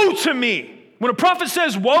 woe to me? When a prophet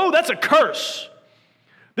says woe, that's a curse.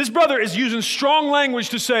 This brother is using strong language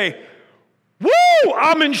to say, woo,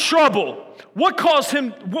 I'm in trouble. What caused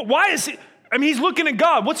him, why is he, he's looking at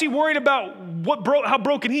God. What's he worried about how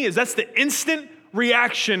broken he is? That's the instant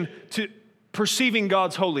reaction to perceiving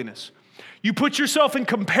God's holiness. You put yourself in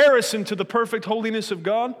comparison to the perfect holiness of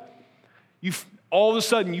God, all of a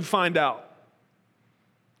sudden you find out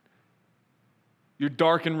you're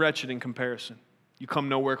dark and wretched in comparison. You come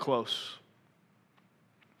nowhere close.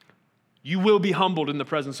 You will be humbled in the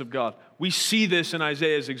presence of God. We see this in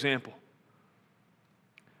Isaiah's example.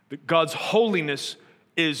 That God's holiness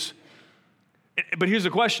is, but here's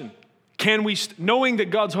the question. Can we, knowing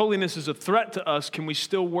that God's holiness is a threat to us, can we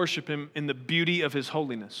still worship him in the beauty of his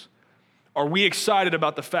holiness? Are we excited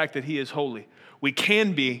about the fact that he is holy? We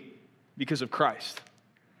can be because of Christ.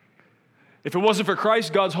 If it wasn't for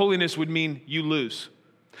Christ, God's holiness would mean you lose.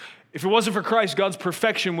 If it wasn't for Christ, God's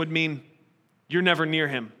perfection would mean you're never near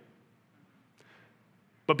him.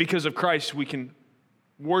 But because of Christ, we can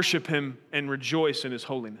worship him and rejoice in his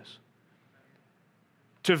holiness.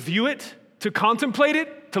 To view it, to contemplate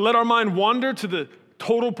it, to let our mind wander to the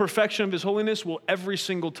total perfection of his holiness will every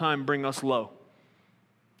single time bring us low.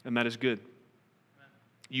 And that is good.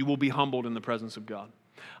 You will be humbled in the presence of God.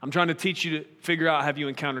 I'm trying to teach you to figure out, have you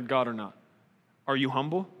encountered God or not? Are you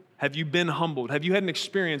humble? Have you been humbled? Have you had an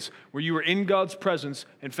experience where you were in God's presence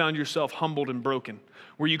and found yourself humbled and broken?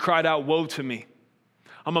 Where you cried out, woe to me.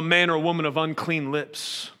 I'm a man or a woman of unclean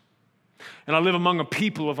lips. And I live among a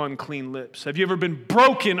people of unclean lips. Have you ever been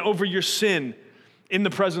broken over your sin in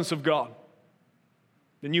the presence of God?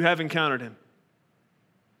 Then you have encountered him.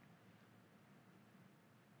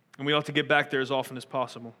 And we ought to get back there as often as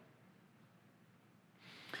possible.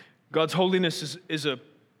 God's holiness is a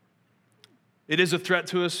threat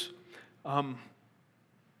to us, but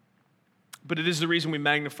it is the reason we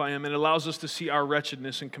magnify him, and it allows us to see our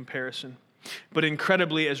wretchedness in comparison. But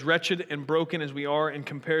incredibly, as wretched and broken as we are in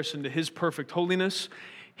comparison to his perfect holiness,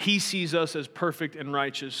 he sees us as perfect and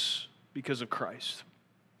righteous because of Christ.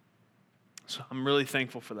 So I'm really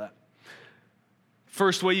thankful for that.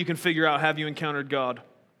 First way you can figure out, have you encountered God?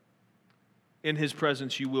 In his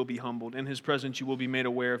presence, you will be humbled. In his presence, you will be made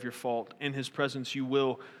aware of your fault. In his presence, you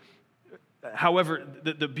will. However,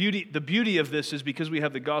 the beauty of this is because we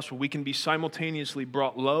have the gospel, we can be simultaneously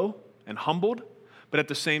brought low and humbled, but at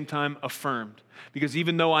the same time affirmed. Because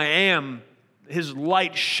even though I am, his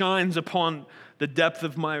light shines upon the depth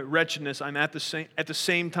of my wretchedness, I'm at the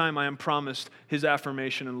same time I am promised his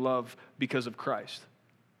affirmation and love because of Christ.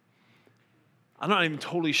 I'm not even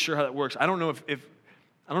totally sure how that works. I don't know if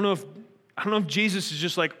Jesus is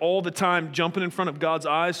just like all the time jumping in front of God's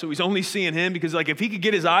eyes, so he's only seeing him, because like if he could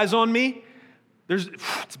get his eyes on me,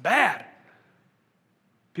 it's bad.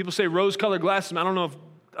 People say rose-colored glasses. I don't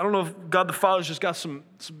know if God the Father's just got some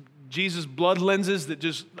Jesus blood lenses that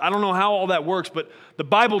just, I don't know how all that works, but the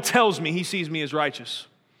Bible tells me he sees me as righteous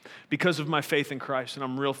because of my faith in Christ, and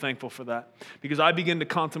I'm real thankful for that. Because I begin to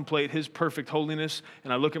contemplate his perfect holiness,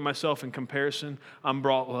 and I look at myself in comparison, I'm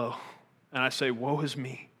brought low, and I say, woe is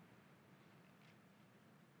me.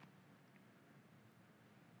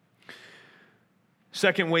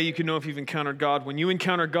 Second way you can know if you've encountered God, when you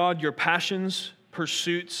encounter God, your passions,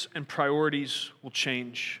 pursuits, and priorities will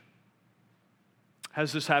change.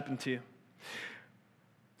 Has this happened to you?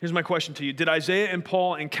 Here's my question to you. Did Isaiah and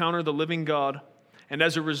Paul encounter the living God and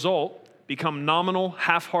as a result become nominal,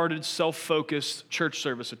 half-hearted, self-focused church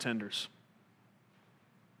service attenders?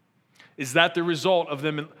 Is that the result of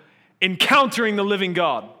them encountering the living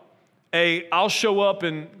God? I'll show up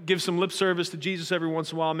and give some lip service to Jesus every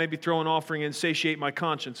once in a while, maybe throw an offering and satiate my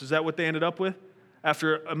conscience. Is that what they ended up with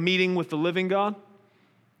after a meeting with the living God?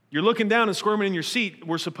 You're looking down and squirming in your seat.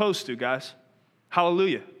 We're supposed to, guys.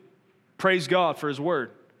 Hallelujah. Praise God for his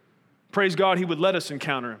word. Praise God he would let us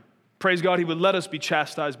encounter him. Praise God he would let us be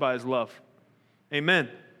chastised by his love. Amen.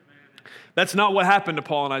 That's not what happened to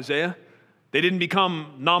Paul and Isaiah. They didn't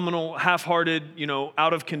become nominal, half-hearted,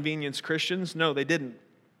 out of convenience Christians. No, they didn't.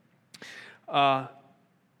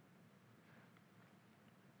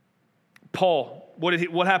 Paul,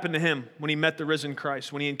 what happened to him when he met the risen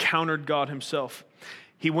Christ, when he encountered God himself?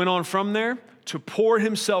 He went on from there to pour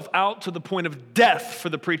himself out to the point of death for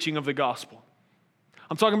the preaching of the gospel.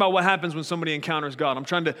 I'm talking about what happens when somebody encounters God. I'm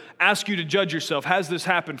trying to ask you to judge yourself. Has this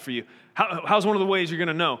happened for you? How's one of the ways you're going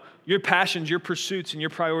to know? Your passions, your pursuits, and your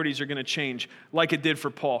priorities are going to change like it did for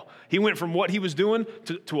Paul. He went from what he was doing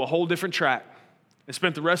to a whole different track and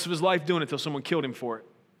spent the rest of his life doing it until someone killed him for it.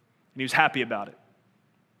 And he was happy about it.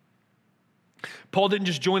 Paul didn't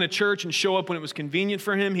just join a church and show up when it was convenient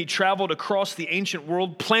for him. He traveled across the ancient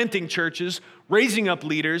world, planting churches, raising up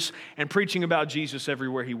leaders, and preaching about Jesus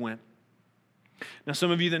everywhere he went. Now,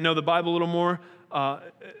 some of you that know the Bible a little more,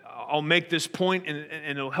 I'll make this point,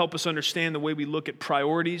 and it'll help us understand the way we look at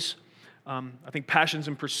priorities. I think passions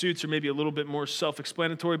and pursuits are maybe a little bit more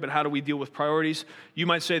self-explanatory, but how do we deal with priorities? You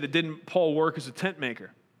might say that didn't Paul work as a tent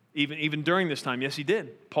maker, even during this time? Yes, he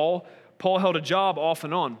did. Paul held a job off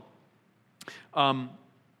and on.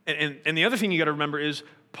 And the other thing you got to remember is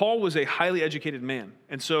Paul was a highly educated man.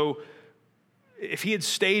 And so if he had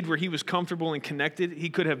stayed where he was comfortable and connected, he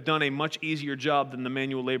could have done a much easier job than the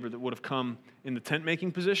manual labor that would have come in the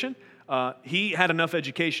tent-making position. He had enough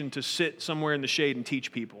education to sit somewhere in the shade and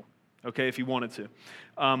teach people, okay, if he wanted to.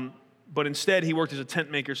 But instead, he worked as a tent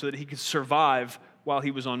maker so that he could survive while he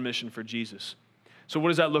was on mission for Jesus. So what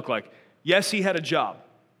does that look like? Yes, he had a job,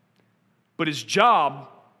 but his job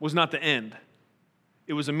was not the end.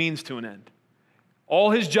 It was a means to an end.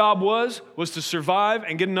 All his job was to survive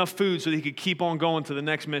and get enough food so that he could keep on going to the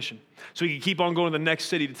next mission. So he could keep on going to the next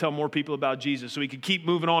city to tell more people about Jesus. So he could keep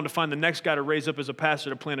moving on to find the next guy to raise up as a pastor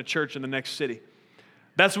to plant a church in the next city.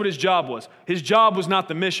 That's what his job was. His job was not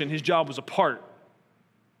the mission. His job was a part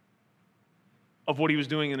of what he was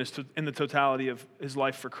doing in the totality of his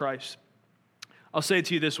life for Christ. I'll say it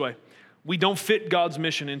to you this way. We don't fit God's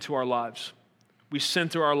mission into our lives. We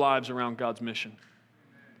center our lives around God's mission.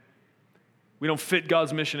 We don't fit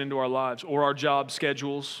God's mission into our lives or our job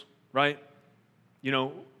schedules, right? You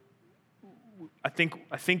know, I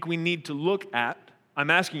think we need to look at,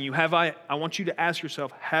 I'm asking you, I want you to ask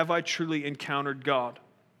yourself, have I truly encountered God?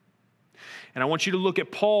 And I want you to look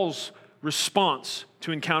at Paul's response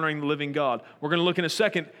to encountering the living God. We're going to look in a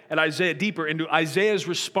second at Isaiah, deeper into Isaiah's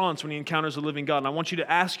response when he encounters the living God. And I want you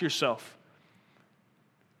to ask yourself,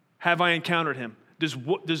 have I encountered him? Does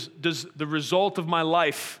the result of my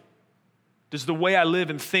life, does the way I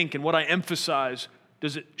live and think and what I emphasize,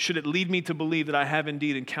 should it lead me to believe that I have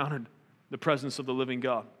indeed encountered the presence of the living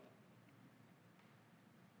God?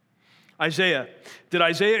 Did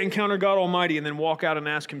Isaiah encounter God Almighty and then walk out and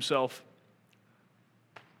ask himself,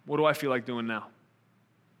 what do I feel like doing now?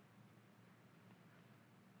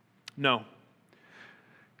 No.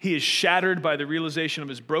 He is shattered by the realization of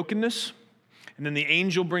his brokenness, and then the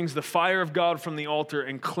angel brings the fire of God from the altar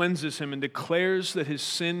and cleanses him and declares that his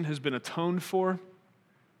sin has been atoned for.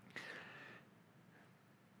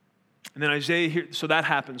 And then Isaiah, so that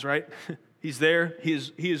happens, right? He's there. He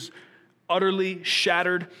is utterly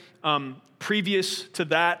shattered. Previous to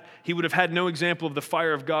that, he would have had no example of the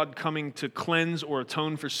fire of God coming to cleanse or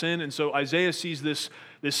atone for sin. And so Isaiah sees this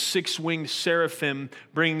six-winged seraphim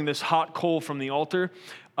bringing this hot coal from the altar.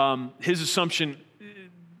 His assumption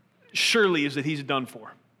surely is that he's done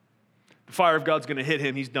for. The fire of God's going to hit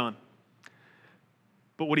him. He's done.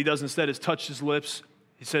 But what he does instead is touch his lips.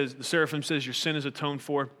 He says, the seraphim says, your sin is atoned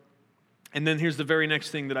for. And then here's the very next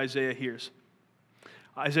thing that Isaiah hears.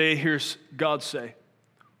 Isaiah hears God say,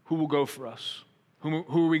 who will go for us? Who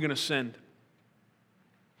are we going to send?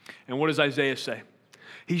 And what does Isaiah say?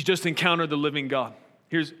 He's just encountered the living God.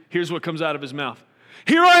 Here's what comes out of his mouth.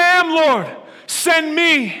 Here I am, Lord, send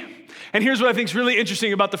me. And here's what I think is really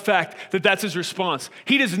interesting about the fact that that's his response.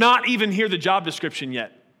 He does not even hear the job description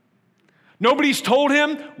yet. Nobody's told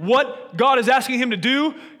him what God is asking him to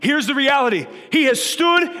do. Here's the reality. He has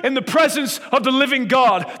stood in the presence of the living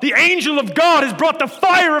God. The angel of God has brought the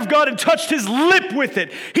fire of God and touched his lip with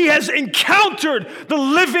it. He has encountered the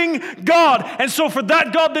living God. And so for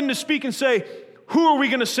that God then to speak and say, who are we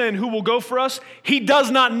going to send? Who will go for us? He does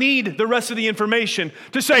not need the rest of the information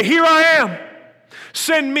to say, here I am,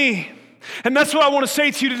 send me. And that's what I want to say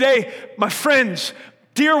to you today, my friends.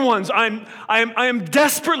 Dear ones, I am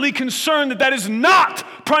desperately concerned that is not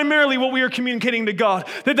primarily what we are communicating to God,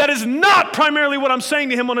 that is not primarily what I'm saying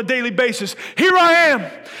to him on a daily basis. Here I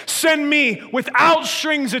am, send me, without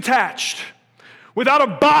strings attached, without a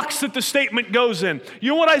box that the statement goes in. You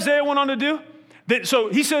know what Isaiah went on to do? So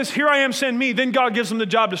he says, here I am, send me. Then God gives him the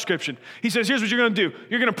job description. He says, here's what you're going to do.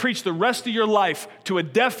 You're going to preach the rest of your life to a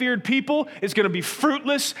deaf-eared people. It's going to be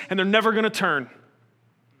fruitless, and they're never going to turn.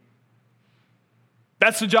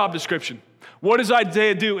 That's the job description. What does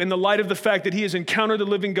Isaiah do in the light of the fact that he has encountered the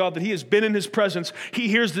living God, that he has been in his presence? He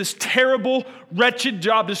hears this terrible, wretched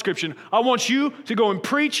job description. I want you to go and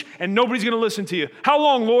preach, and nobody's going to listen to you. How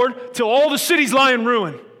long, Lord? Till all the cities lie in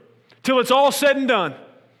ruin. Till it's all said and done.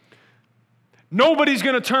 Nobody's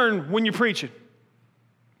going to turn when you're preaching.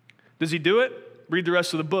 Does he do it? Read the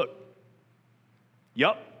rest of the book.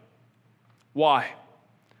 Yup. Why?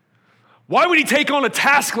 Why would he take on a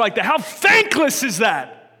task like that? How thankless is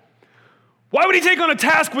that? Why would he take on a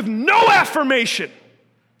task with no affirmation?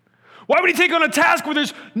 Why would he take on a task where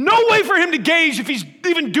there's no way for him to gauge if he's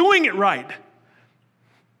even doing it right?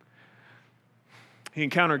 He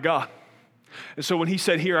encountered God. And so when he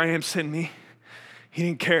said, here I am, send me, he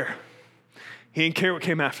didn't care. He didn't care what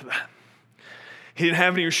came after that. He didn't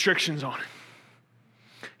have any restrictions on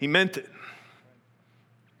it. He meant it.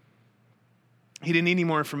 He didn't need any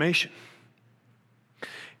more information.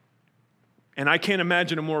 And I can't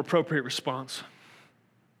imagine a more appropriate response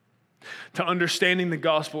to understanding the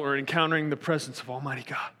gospel or encountering the presence of Almighty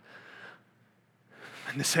God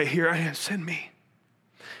than to say, here I am, send me,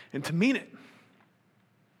 and to mean it.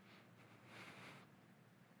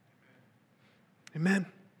 Amen.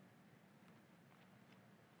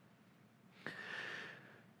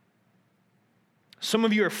 Some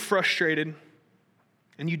of you are frustrated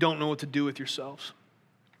and you don't know what to do with yourselves.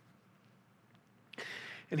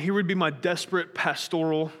 And he would be my desperate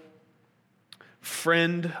pastoral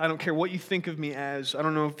friend. I don't care what you think of me as. I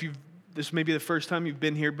don't know if this may be the first time you've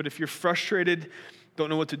been here, but if you're frustrated, don't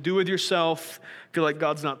know what to do with yourself, feel like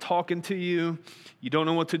God's not talking to you, you don't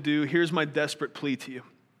know what to do, here's my desperate plea to you.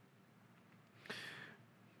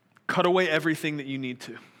 Cut away everything that you need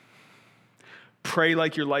to. Pray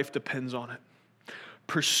like your life depends on it.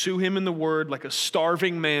 Pursue him in the word like a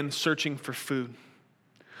starving man searching for food.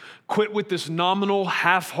 Quit with this nominal,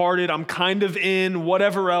 half-hearted, I'm kind of in,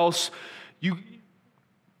 whatever else.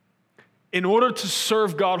 In order to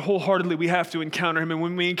serve God wholeheartedly, we have to encounter him. And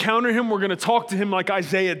when we encounter him, we're going to talk to him like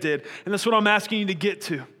Isaiah did. And that's what I'm asking you to get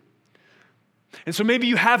to. And so maybe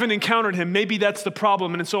you haven't encountered him. Maybe that's the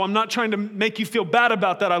problem. And so I'm not trying to make you feel bad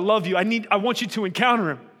about that. I love you. I want you to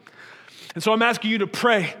encounter him. And so I'm asking you to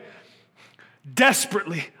pray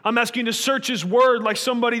desperately. I'm asking you to search his word like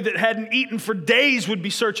somebody that hadn't eaten for days would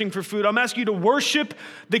be searching for food. I'm asking you to worship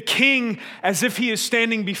the King as if he is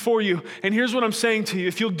standing before you. And here's what I'm saying to you.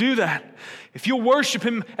 If you'll do that, if you'll worship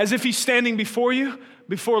him as if he's standing before you,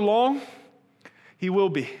 before long, he will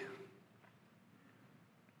be.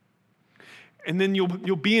 And then you'll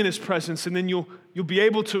be in his presence, and then you'll be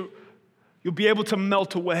able to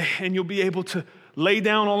melt away, and you'll be able to lay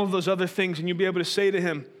down all of those other things, and you'll be able to say to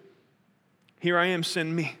him, here I am,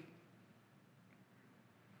 send me.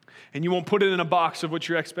 And you won't put it in a box of what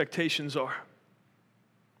your expectations are.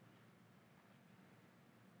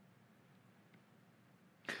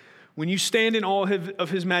 When you stand in awe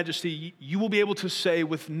of his majesty, you will be able to say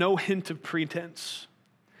with no hint of pretense,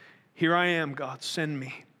 here I am, God, send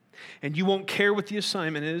me. And you won't care what the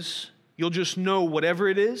assignment is. You'll just know whatever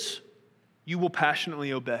it is, you will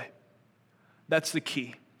passionately obey. That's the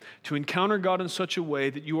key. To encounter God in such a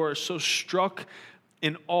way that you are so struck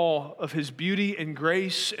in awe of his beauty and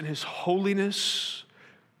grace and his holiness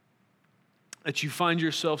that you find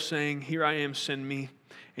yourself saying, here I am, send me,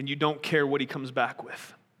 and you don't care what he comes back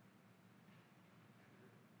with.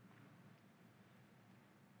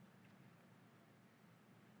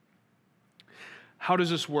 How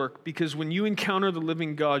does this work? Because when you encounter the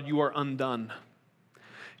living God, you are undone.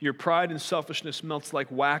 Your pride and selfishness melts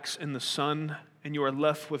like wax in the sun, and you are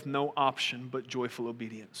left with no option but joyful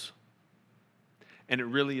obedience. And it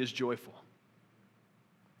really is joyful.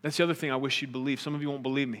 That's the other thing I wish you'd believe. Some of you won't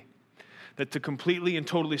believe me. That to completely and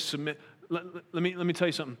totally submit. Let me tell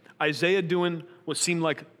you something. Isaiah doing what seemed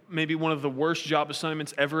like maybe one of the worst job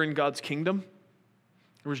assignments ever in God's kingdom,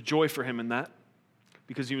 there was joy for him in that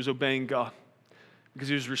because he was obeying God. Because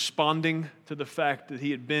he was responding to the fact that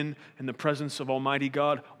he had been in the presence of Almighty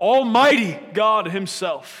God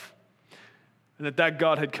himself, and that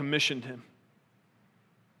God had commissioned him.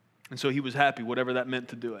 And so he was happy, whatever that meant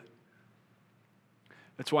to do it.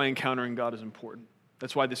 That's why encountering God is important.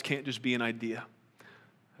 That's why this can't just be an idea.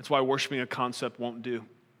 That's why worshiping a concept won't do.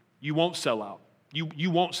 You won't sell out. You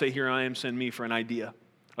won't say, here I am, send me, for an idea,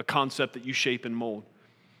 a concept that you shape and mold.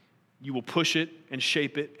 You will push it and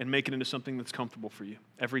shape it and make it into something that's comfortable for you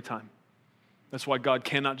every time. That's why God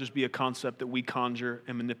cannot just be a concept that we conjure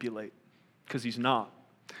and manipulate, because he's not.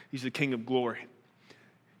 He's the King of glory.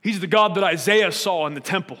 He's the God that Isaiah saw in the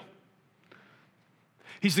temple.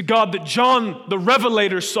 He's the God that John the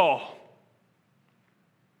Revelator saw.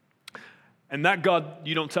 And that God,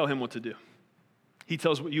 you don't tell him what to do. He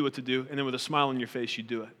tells you what to do, and then with a smile on your face, you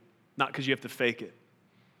do it. Not because you have to fake it,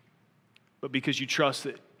 but because you trust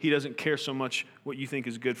that he doesn't care so much what you think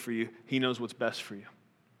is good for you. He knows what's best for you.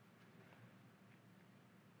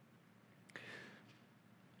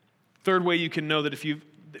 Third way you can know that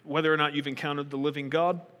whether or not you've encountered the living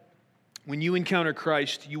God, when you encounter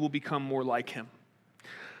Christ, you will become more like him.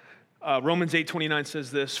 Romans 8:29 says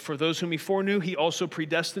this, for those whom he foreknew, he also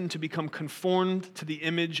predestined to become conformed to the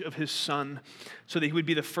image of his Son, so that he would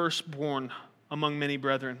be the firstborn among many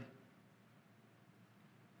brethren.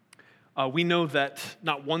 We know that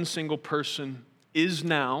not one single person is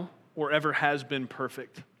now or ever has been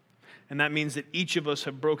perfect. And that means that each of us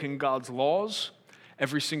have broken God's laws.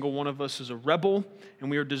 Every single one of us is a rebel,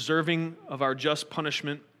 and we are deserving of our just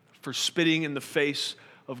punishment for spitting in the face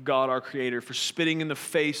of God, our Creator, for spitting in the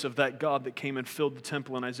face of that God that came and filled the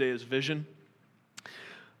temple in Isaiah's vision.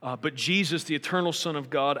 But Jesus, the eternal Son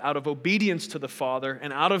of God, out of obedience to the Father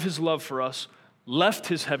and out of his love for us, left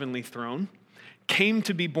his heavenly throne, came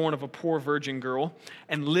to be born of a poor virgin girl,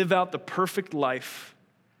 and live out the perfect life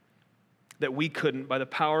that we couldn't by the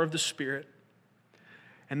power of the Spirit.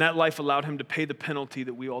 And that life allowed him to pay the penalty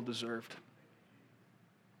that we all deserved.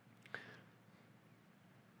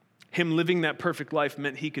 Him living that perfect life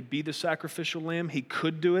meant he could be the sacrificial lamb. He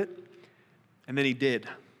could do it, and then he did.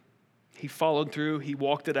 He followed through. He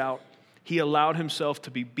walked it out. He allowed himself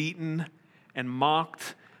to be beaten and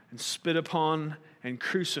mocked and spit upon and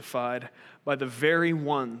crucified by the very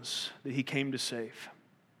ones that he came to save.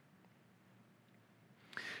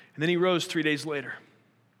 And then he rose 3 days later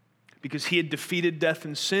because he had defeated death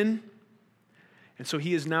and sin. And so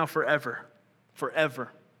he is now forever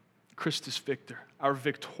Christus Victor, our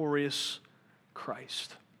victorious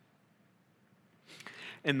Christ.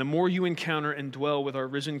 And the more you encounter and dwell with our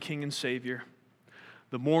risen King and Savior,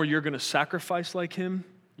 the more you're going to sacrifice like him,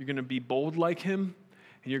 you're going to be bold like him,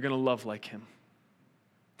 and you're going to love like him.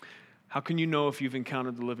 How can you know if you've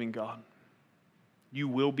encountered the living God? You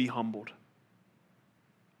will be humbled.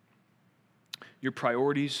 Your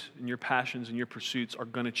priorities and your passions and your pursuits are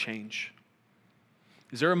going to change.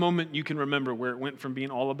 Is there a moment you can remember where it went from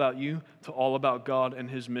being all about you to all about God and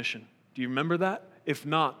his mission? Do you remember that? If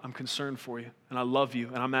not, I'm concerned for you, and I love you,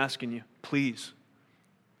 and I'm asking you, please.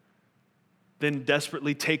 Then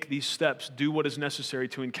desperately take these steps. Do what is necessary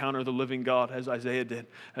to encounter the living God, as Isaiah did,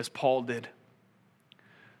 as Paul did.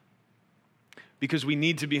 Because we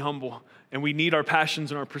need to be humble, and we need our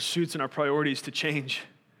passions and our pursuits and our priorities to change.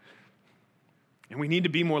 And we need to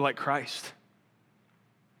be more like Christ.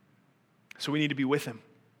 So we need to be with him.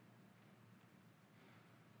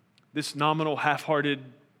 This nominal, half-hearted,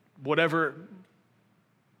 whatever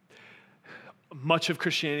much of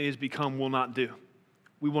Christianity has become will not do.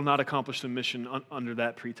 We will not accomplish the mission under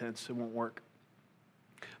that pretense. It won't work.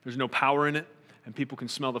 There's no power in it, and people can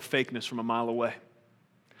smell the fakeness from a mile away.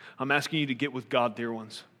 I'm asking you to get with God, dear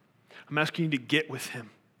ones. I'm asking you to get with him.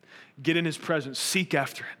 Get in his presence. Seek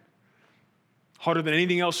after it. Harder than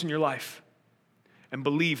anything else in your life. And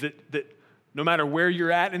believe that no matter where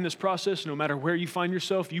you're at in this process, no matter where you find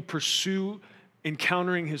yourself, you pursue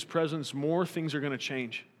encountering his presence more, things are going to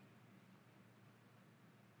change.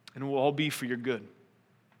 And it will all be for your good.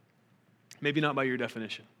 Maybe not by your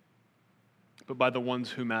definition, but by the ones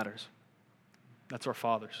who matters. That's our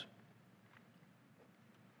fathers.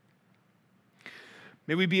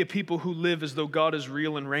 May we be a people who live as though God is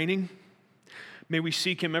real and reigning. May we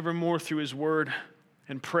seek him evermore through his word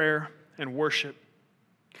and prayer and worship.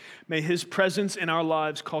 May his presence in our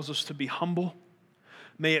lives cause us to be humble.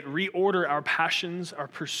 May it reorder our passions, our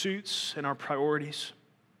pursuits, and our priorities.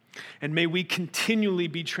 And may we continually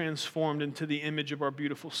be transformed into the image of our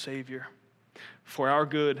beautiful Savior for our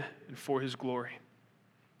good and for his glory.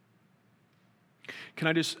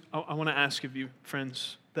 I want to ask of you,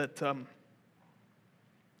 friends, that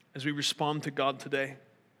as we respond to God today,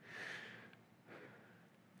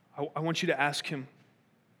 I want you to ask him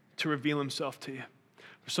to reveal himself to you.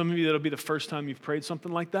 For some of you, that'll be the first time you've prayed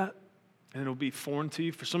something like that, and it'll be foreign to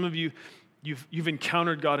you. For some of you, you've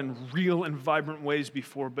encountered God in real and vibrant ways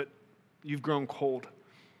before, but you've grown cold.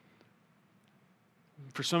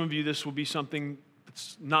 For some of you, this will be something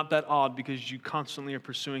that's not that odd because you constantly are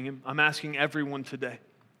pursuing him. I'm asking everyone today,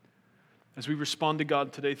 as we respond to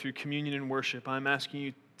God today through communion and worship, I'm asking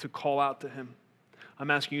you to call out to him.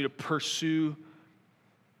 I'm asking you to pursue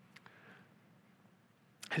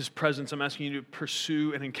his presence. I'm asking you to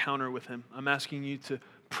pursue an encounter with him. I'm asking you to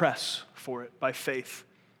press for it by faith.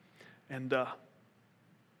 And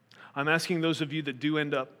I'm asking those of you that do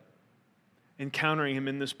end up encountering him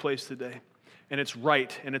in this place today, and it's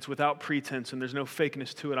right, and it's without pretense, and there's no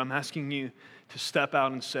fakeness to it, I'm asking you to step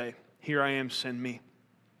out and say, here I am, send me.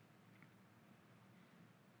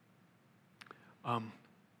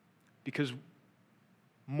 Because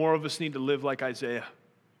more of us need to live like Isaiah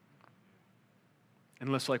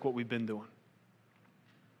and less like what we've been doing.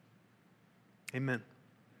 Amen.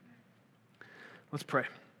 Let's pray.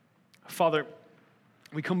 Father,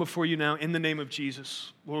 we come before you now in the name of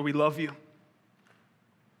Jesus. Lord, we love you.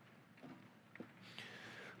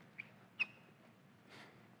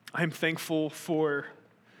 I am thankful for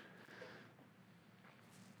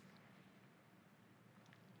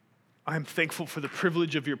the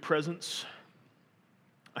privilege of your presence.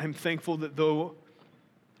 I am thankful that though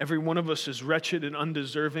every one of us is wretched and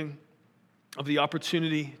undeserving of the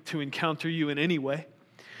opportunity to encounter you in any way,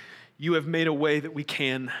 you have made a way that we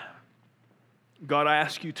can. God, I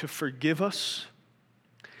ask you to forgive us,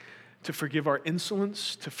 to forgive our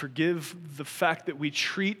insolence, to forgive the fact that we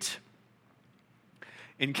treat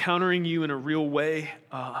encountering you in a real way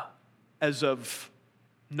as of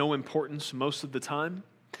no importance most of the time.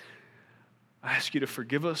 I ask you to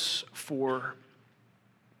forgive us for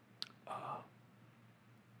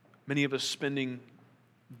many of us spending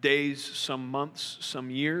days, some months,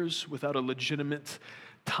 some years without a legitimate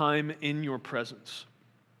time in your presence.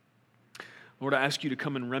 Lord, I ask you to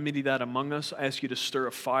come and remedy that among us. I ask you to stir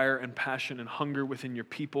a fire and passion and hunger within your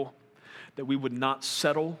people, that we would not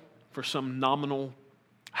settle for some nominal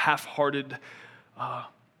half-hearted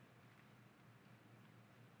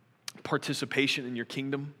participation in your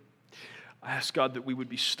kingdom. I ask, God, that we would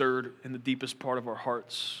be stirred in the deepest part of our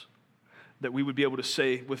hearts, that we would be able to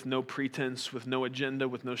say with no pretense, with no agenda,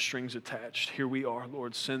 with no strings attached, here we are,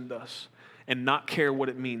 Lord, send us, and not care what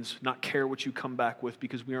it means, not care what you come back with,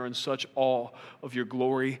 because we are in such awe of your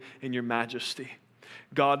glory and your majesty.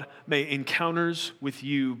 God, may encounters with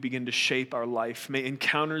you begin to shape our life. May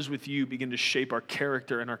encounters with you begin to shape our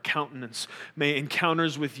character and our countenance. May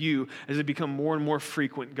encounters with you, as they become more and more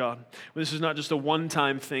frequent, God. This is not just a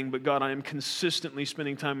one-time thing, but God, I am consistently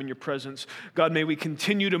spending time in your presence. God, may we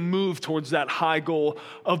continue to move towards that high goal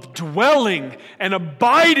of dwelling and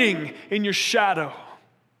abiding in your shadow,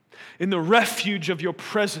 in the refuge of your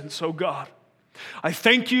presence, oh God. I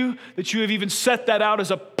thank you that you have even set that out as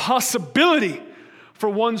a possibility for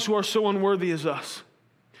ones who are so unworthy as us.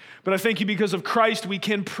 But I thank you because of Christ, we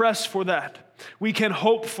can press for that. We can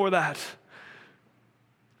hope for that.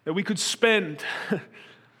 That we could spend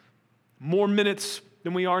more minutes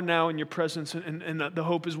than we are now in your presence. And the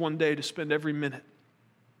hope is one day to spend every minute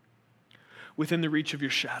within the reach of your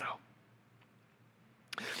shadow.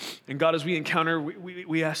 And God, as we encounter,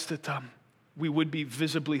 we ask that we would be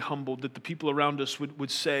visibly humbled, that the people around us would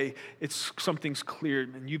say, something's clear,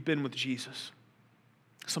 and you've been with Jesus.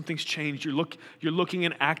 Something's changed. You're looking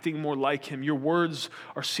and acting more like him. Your words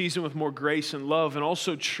are seasoned with more grace and love and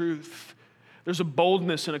also truth. There's a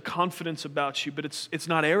boldness and a confidence about you, but it's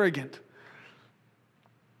not arrogant.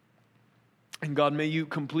 And God, may you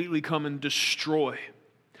completely come and destroy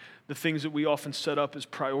the things that we often set up as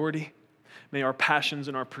priority. May our passions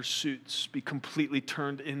and our pursuits be completely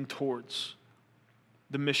turned in towards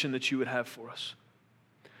the mission that you would have for us.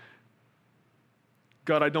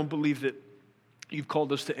 God, I don't believe that you've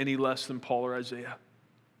called us to any less than Paul or Isaiah.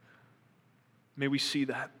 May we see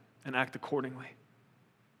that and act accordingly.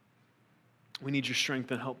 We need your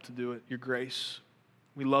strength and help to do it, your grace.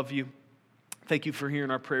 We love you. Thank you for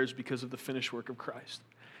hearing our prayers because of the finished work of Christ.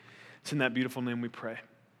 It's in that beautiful name we pray.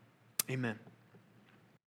 Amen.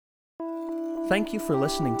 Thank you for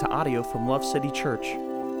listening to audio from Love City Church,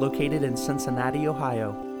 located in Cincinnati,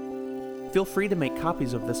 Ohio. Feel free to make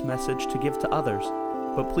copies of this message to give to others,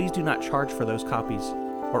 but please do not charge for those copies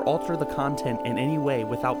or alter the content in any way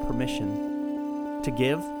without permission. To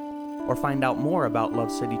give or find out more about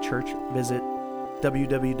Love City Church, visit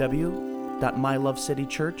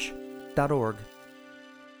www.mylovecitychurch.org.